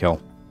be overkill.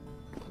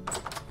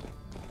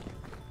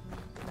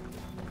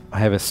 I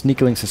have a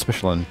sneaking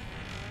suspicion.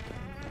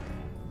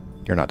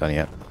 You're not done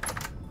yet.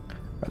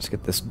 Let's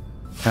get this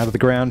out of the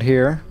ground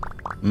here.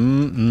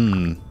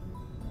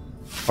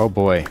 Oh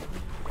boy.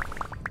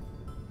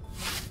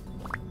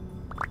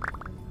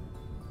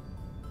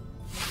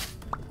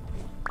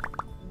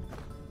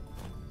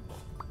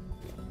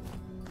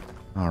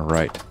 All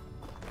right.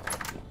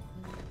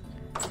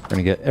 We're going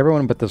to get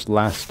everyone but this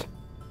last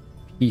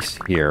piece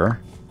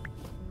here.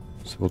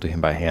 So we'll do him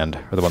by hand,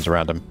 or the ones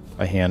around him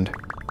by hand.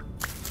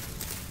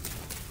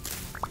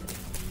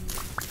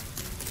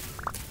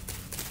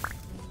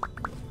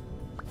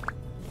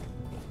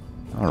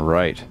 All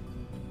right.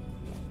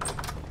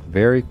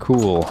 Very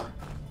cool.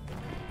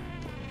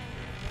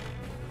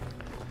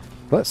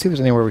 Let's see if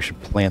there's anywhere we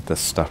should plant this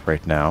stuff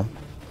right now.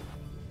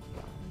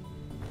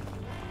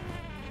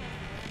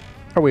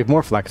 Oh, we have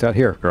more flax out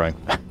here growing.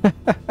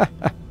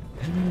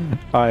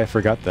 I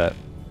forgot that.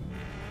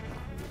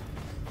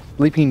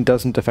 Sleeping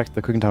doesn't affect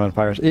the cooking time on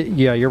fires.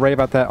 Yeah, you're right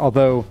about that,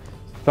 although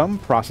some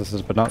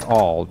processes, but not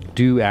all,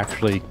 do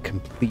actually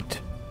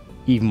complete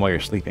even while you're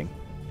sleeping.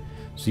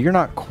 So you're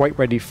not quite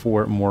ready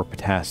for more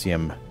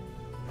potassium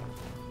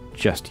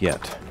just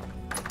yet.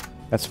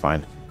 That's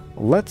fine.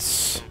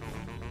 Let's...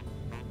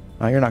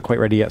 you're not quite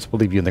ready yet, so we'll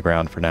leave you in the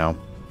ground for now.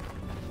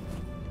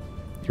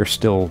 You're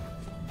still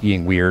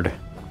being weird.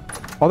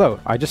 Although,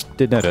 I just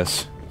did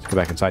notice... Let's go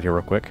back inside here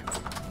real quick.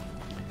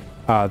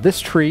 This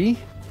tree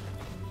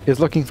is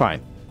looking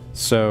fine.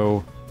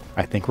 So,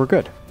 I think we're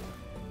good.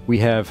 We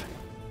have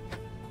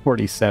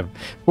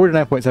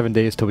 49.7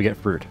 days till we get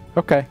fruit.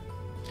 Okay.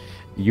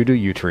 You do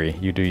you, tree.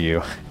 You do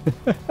you.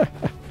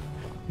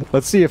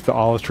 Let's see if the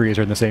olive trees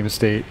are in the same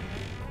state.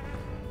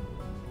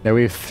 Now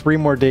we have 3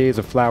 more days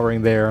of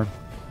flowering there.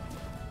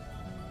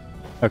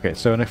 Okay,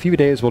 so in a few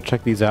days we'll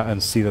check these out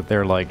and see that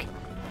they're like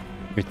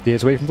 50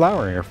 days away from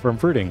flowering or from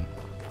fruiting.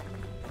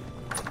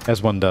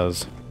 As one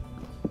does.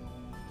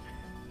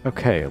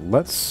 Okay,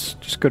 let's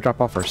just go drop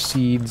off our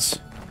seeds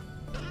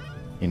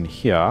in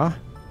here.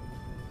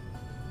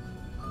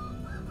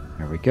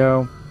 There we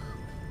go.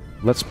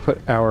 Let's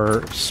put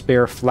our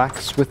spare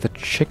flax with the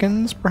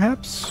chickens,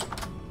 perhaps?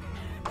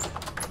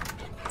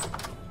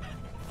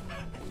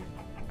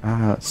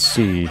 Let's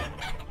see.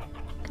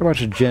 Got a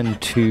bunch of Gen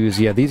 2s.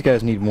 Yeah, these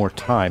guys need more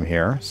time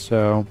here,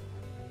 so...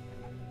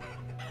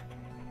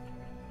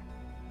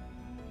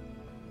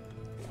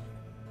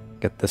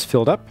 Get this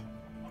filled up.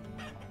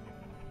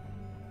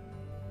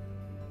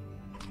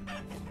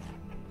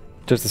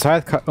 Does the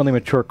scythe cut only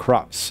mature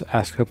crops?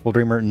 Asked Hopeful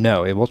Dreamer.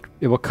 No, it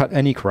will cut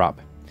any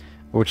crop,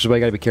 which is why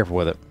you gotta be careful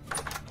with it.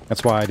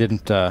 That's why I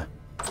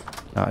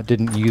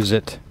didn't use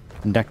it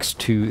next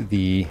to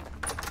the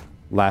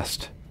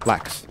last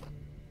flax.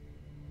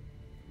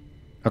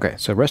 Okay,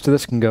 so the rest of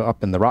this can go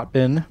up in the rot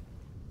bin,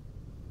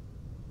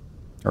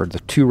 or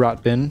the 2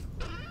 rot bin.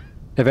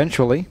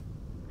 Eventually,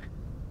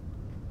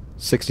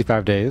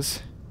 65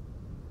 days.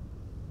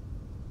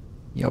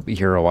 You'll be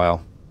here a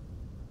while.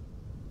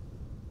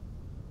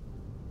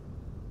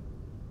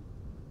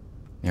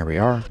 There we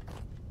are.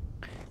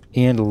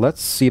 And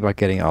let's see about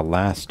getting our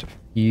last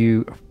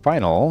few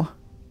final...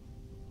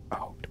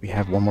 Oh, do we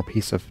have one more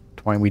piece of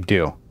twine? We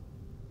do.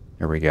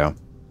 There we go.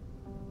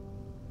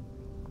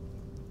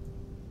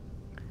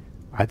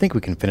 I think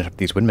we can finish up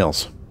these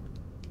windmills.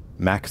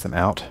 Max them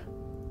out.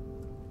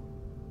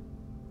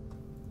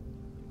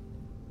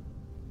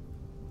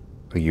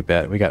 Oh, you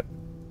bet. We got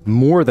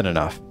more than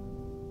enough.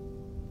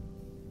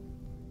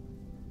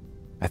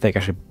 I think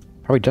actually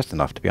probably just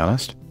enough, to be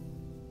honest.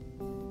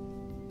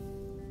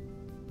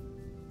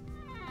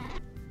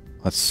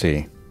 Let's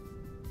see.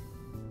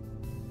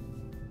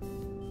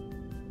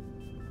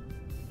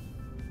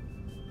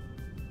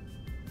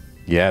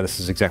 Yeah, this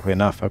is exactly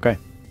enough. Okay.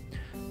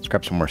 Let's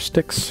grab some more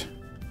sticks.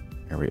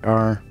 Here we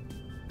are.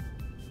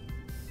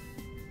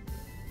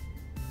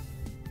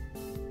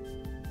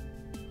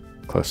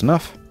 Close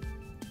enough.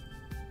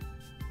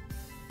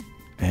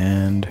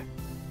 And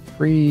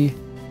 3,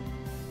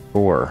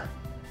 4.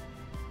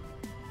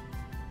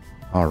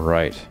 All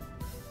right.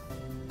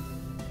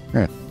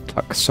 We're gonna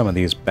tuck some of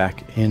these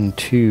back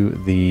into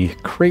the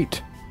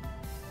crate.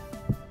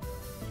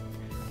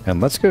 And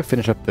let's go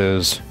finish up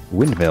those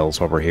windmills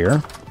over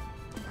here.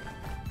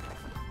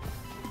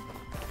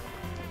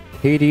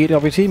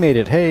 KD8LVT made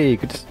it. Hey,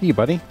 good to see you,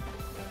 buddy.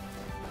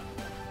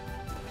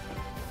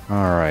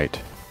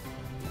 Alright.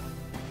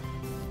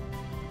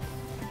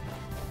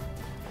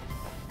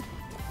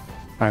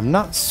 I'm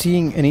not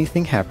seeing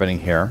anything happening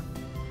here.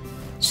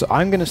 So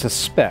I'm going to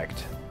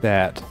suspect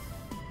that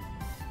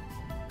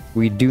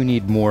we do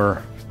need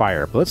more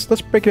fire. But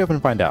let's break it open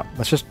and find out.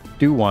 Let's just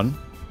do one.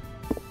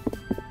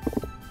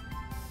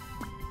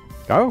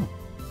 Oh.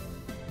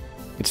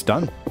 It's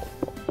done.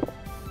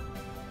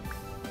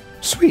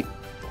 Sweet.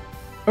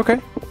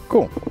 Okay,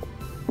 cool.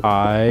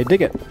 I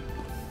dig it.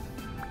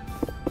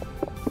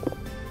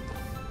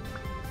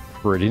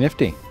 Pretty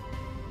nifty.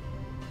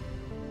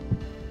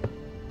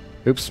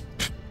 Oops.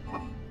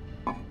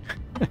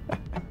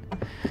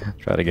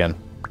 Try it again.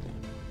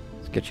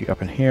 Let's get you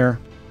up in here.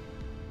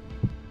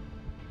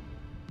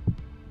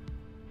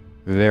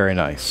 Very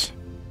nice.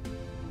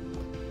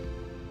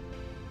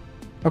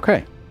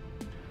 Okay.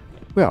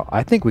 Well,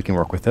 I think we can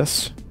work with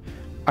this.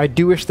 I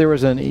do wish there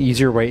was an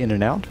easier way in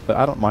and out, but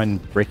I don't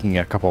mind breaking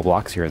a couple of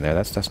blocks here and there.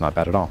 That's not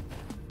bad at all.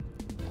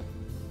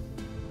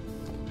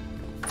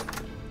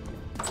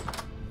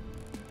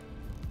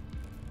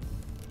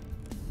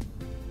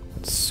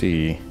 Let's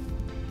see.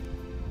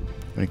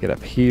 I'm going to get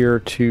up here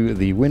to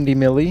the Windy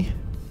Millie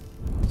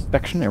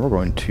section, and we're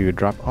going to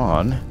drop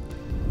on.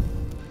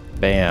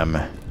 Bam.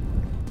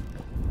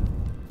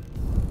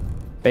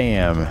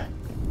 Bam.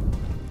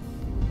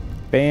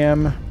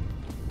 Bam.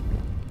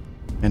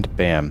 And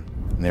bam.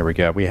 And there we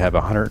go. We have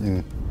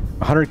 100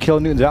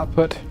 kilonewtons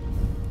output,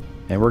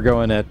 and we're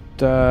going at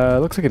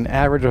looks like an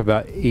average of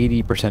about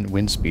 80%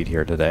 wind speed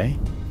here today.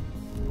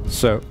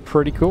 So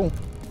pretty cool.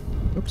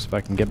 Oops, if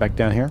I can get back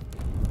down here.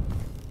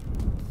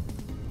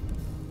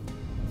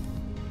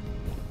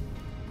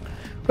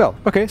 Well,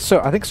 okay,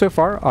 so I think so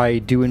far I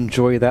do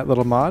enjoy that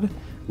little mod.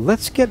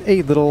 Let's get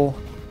a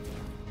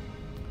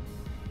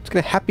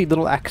happy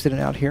little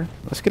accident out here.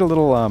 Let's get a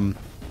little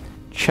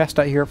chest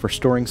out here for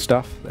storing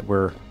stuff that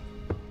we're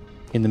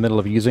in the middle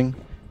of using.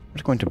 I'm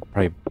just going to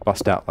probably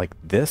bust out like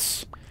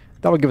this.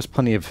 That will give us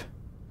plenty of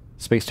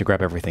space to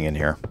grab everything in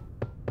here.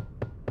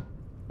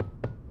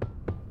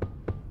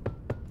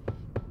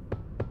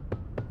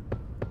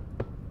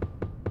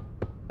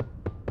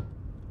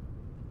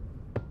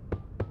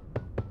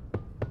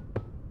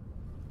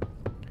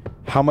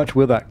 How much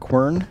will that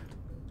quern?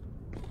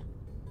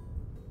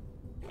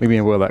 What do you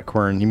mean, will that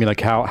quern? You mean like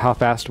how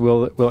fast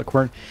will it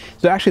quern?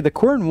 So actually the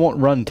quern won't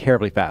run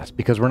terribly fast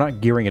because we're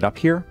not gearing it up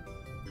here.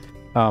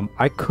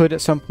 I could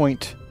at some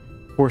point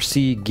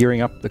foresee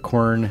gearing up the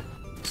quern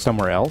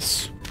somewhere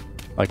else,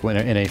 like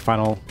in a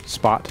final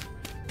spot.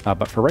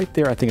 But for right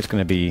there, I think it's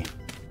going to be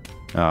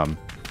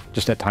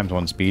just at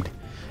 ×1 speed.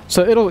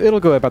 So it'll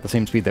go about the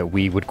same speed that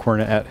we would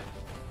quern it at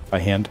by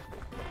hand.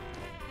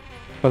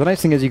 But the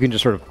nice thing is you can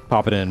just sort of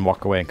pop it in and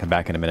walk away and come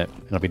back in a minute,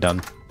 and it'll be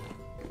done.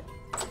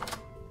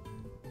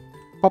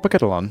 Pop a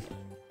kettle on.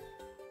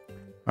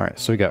 Alright,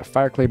 so we got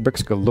fire clay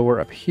bricks galore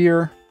up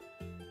here.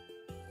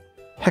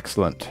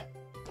 Excellent.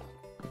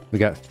 We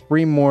got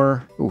 3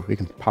 more. Ooh, we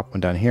can pop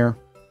one down here.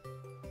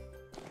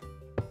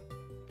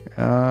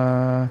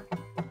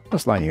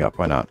 Let's line you up,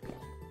 why not?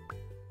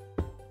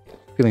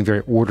 Feeling very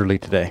orderly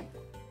today.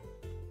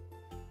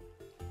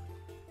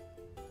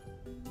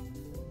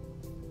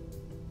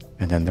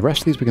 And then the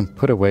rest of these we can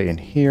put away in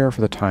here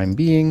for the time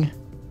being,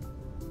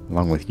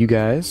 along with you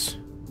guys.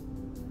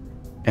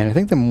 And I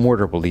think the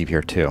mortar will leave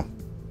here too,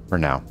 for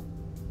now.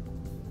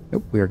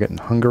 Nope, we are getting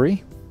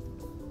hungry.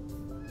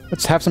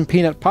 Let's have some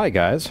peanut pie,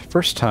 guys.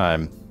 First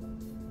time.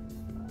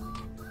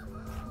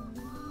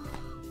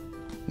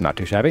 Not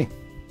too shabby.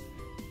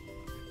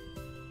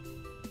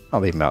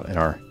 I'll leave them out in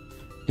our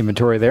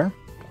inventory there.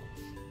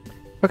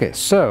 Okay,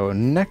 so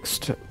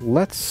next, I'm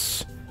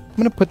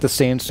going to put the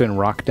sandstone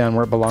rock down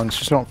where it belongs,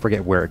 just so I don't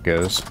forget where it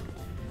goes.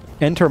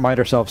 And to remind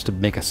ourselves to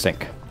make a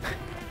sink.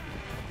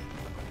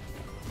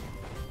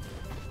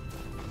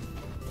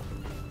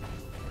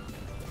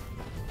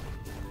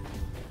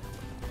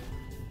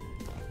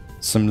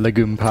 Some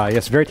legume pie.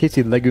 Yes, very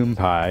tasty legume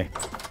pie.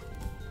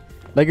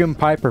 Legume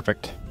pie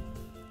perfect.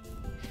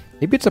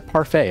 Maybe it's a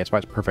parfait, that's why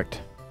it's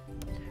perfect.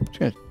 I'm just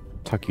going to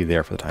tuck you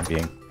there for the time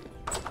being.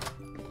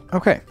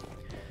 Okay.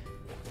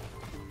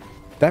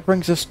 That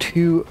brings us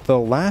to the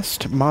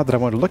last mod that I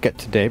want to look at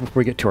today before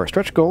we get to our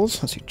stretch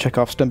goals. Let's see, check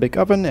off Stone Bake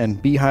Oven and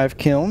Beehive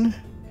Kiln.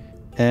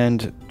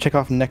 And check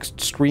off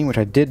next stream, which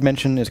I did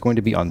mention is going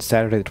to be on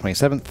Saturday the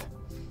 27th.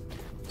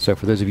 So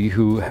for those of you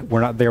who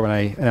were not there when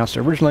I announced it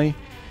originally,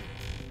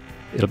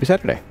 it'll be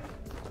Saturday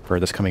for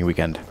this coming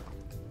weekend.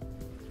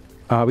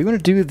 We want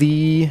to do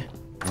the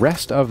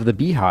rest of the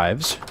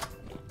beehives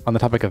on the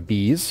topic of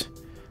bees.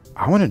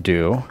 I want to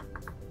do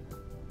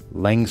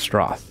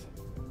Langstroth.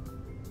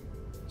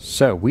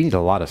 So, we need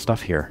a lot of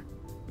stuff here.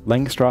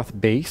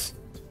 Langstroth base.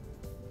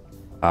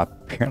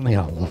 Apparently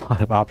a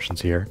lot of options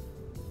here.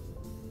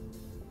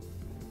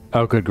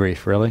 Oh, good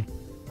grief, really?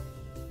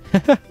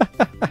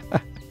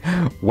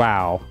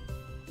 Wow.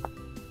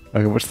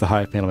 Okay, what's the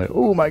hive panel?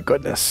 Oh my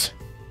goodness.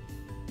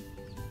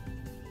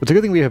 It's a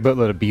good thing we have a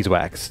boatload of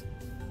beeswax.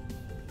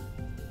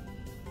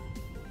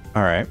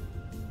 Alright.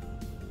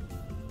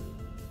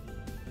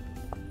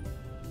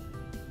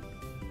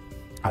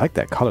 I like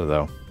that color,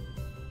 though.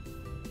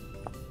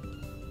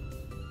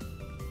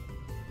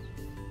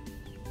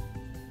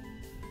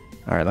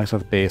 Alright, let's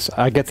with the base.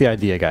 I get the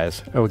idea,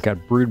 guys. Oh, we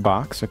got brood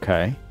box.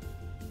 Okay.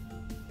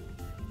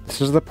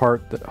 This is the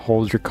part that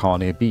holds your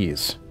colony of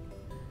bees.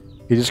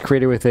 You just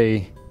create it with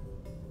a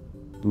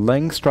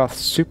Langstroth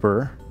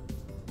super.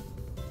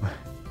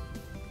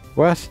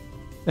 What?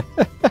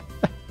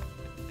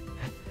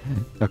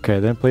 Okay,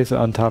 then place it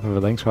on top of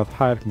a Langstroth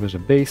hive, compose a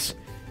base,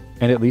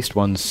 and at least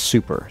one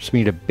super. So we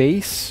need a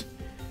base,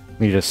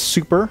 we need a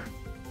super.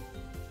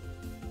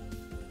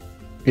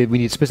 We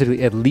need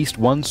specifically at least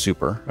one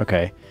super,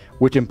 okay,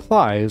 which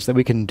implies that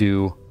we can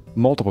do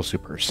multiple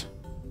supers.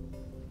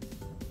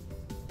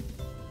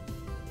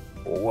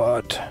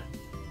 What?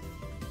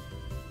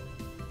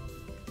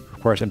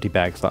 Of course, empty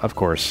bags. Of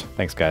course.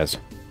 Thanks, guys.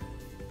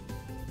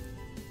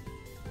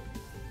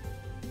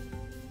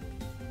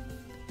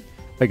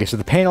 Okay, so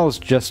the panels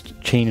just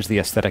change the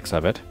aesthetics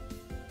of it.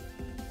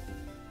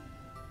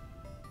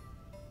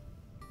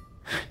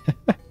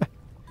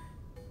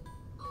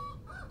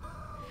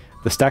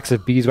 The stacks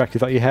of beeswax you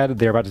thought you had,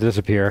 they're about to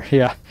disappear.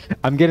 Yeah,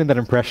 I'm getting that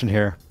impression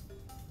here.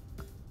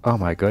 Oh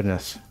my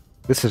goodness.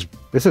 This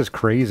is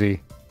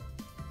crazy.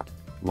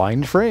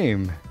 Lined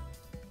frame.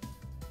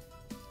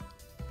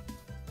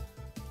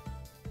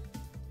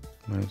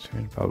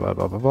 Blah, blah,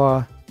 blah, blah,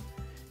 blah.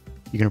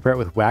 You can repair it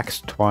with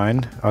waxed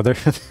twine. Oh, there.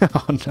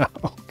 Oh no,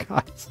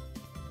 guys.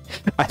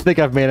 I think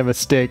I've made a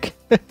mistake.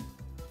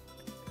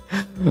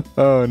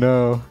 Oh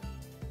no.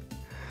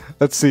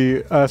 Let's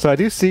see. So I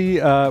do see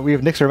we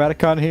have Nick's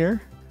Hermaticon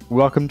here.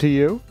 Welcome to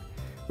you.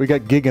 We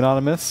got Gig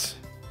Anonymous.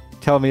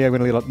 Telling me I'm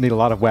going to need a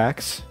lot of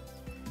wax.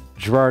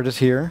 Gerard is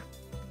here.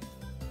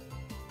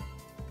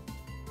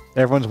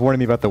 Everyone's warning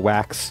me about the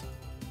wax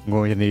I'm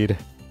going to need.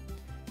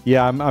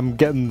 Yeah, I'm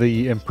getting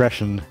the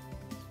impression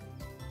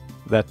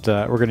that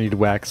we're going to need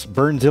wax.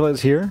 Burnzilla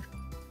is here.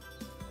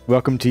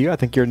 Welcome to you. I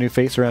think you're a new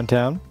face around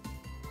town.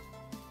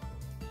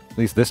 At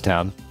least this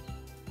town.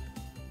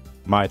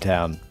 My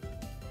town.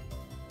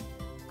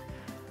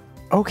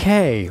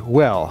 Okay,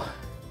 well.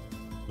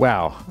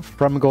 Wow.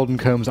 From Golden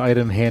Combs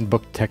item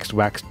handbook text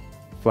wax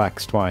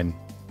flax twine.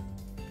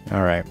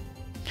 Alright.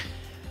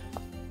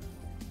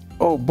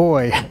 Oh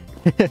boy.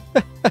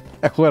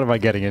 What am I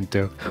getting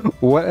into?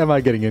 What am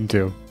I getting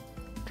into?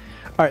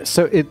 Alright,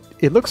 so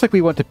it looks like we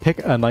want to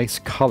pick a nice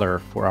color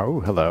for our... Ooh,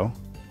 hello.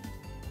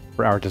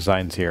 For our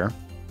designs here.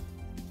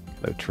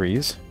 Hello,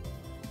 trees.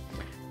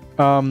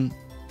 I'm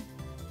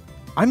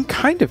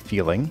kind of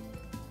feeling...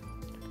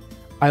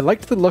 I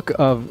liked the look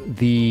of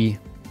the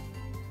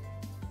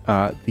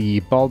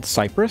bald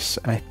cypress.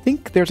 I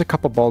think there's a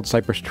couple bald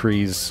cypress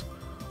trees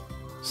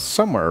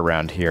somewhere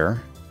around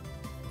here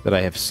that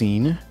I have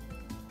seen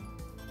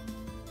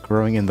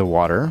growing in the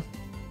water,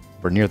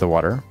 or near the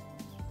water.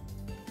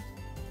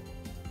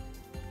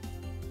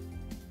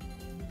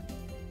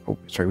 Oh,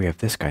 sorry, we have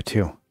this guy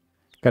too.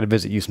 Gotta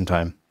visit you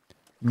sometime.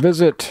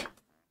 Visit!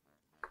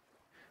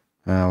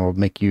 We'll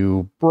make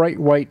you bright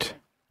white.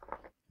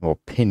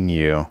 We'll pin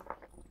you.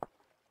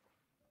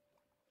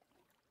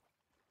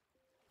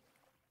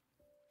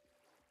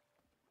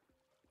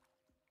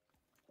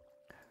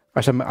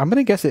 Alright, so I'm going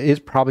to guess it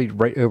is probably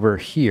right over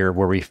here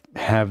where we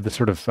have the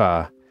sort of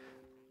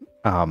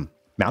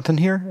mountain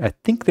here. I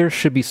think there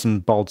should be some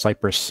bald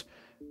cypress,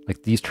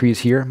 like these trees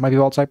here might be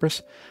bald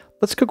cypress.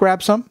 Let's go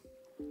grab some.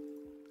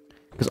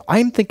 Because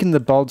I'm thinking the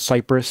bald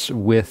cypress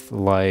with,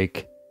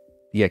 like,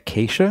 the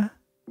acacia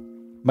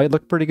might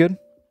look pretty good.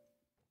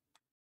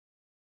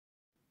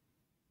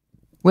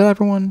 Well,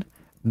 everyone,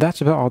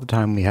 that's about all the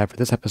time we have for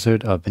this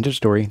episode of Vintage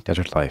Story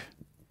Desert Life.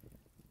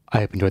 I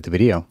hope you enjoyed the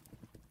video.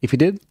 If you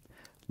did,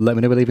 let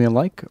me know by leaving a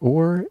like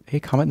or a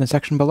comment in the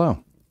section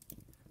below.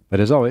 But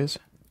as always,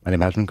 my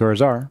name has been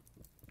Corazar.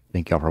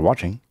 Thank you all for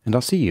watching, and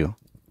I'll see you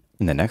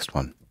in the next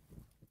one.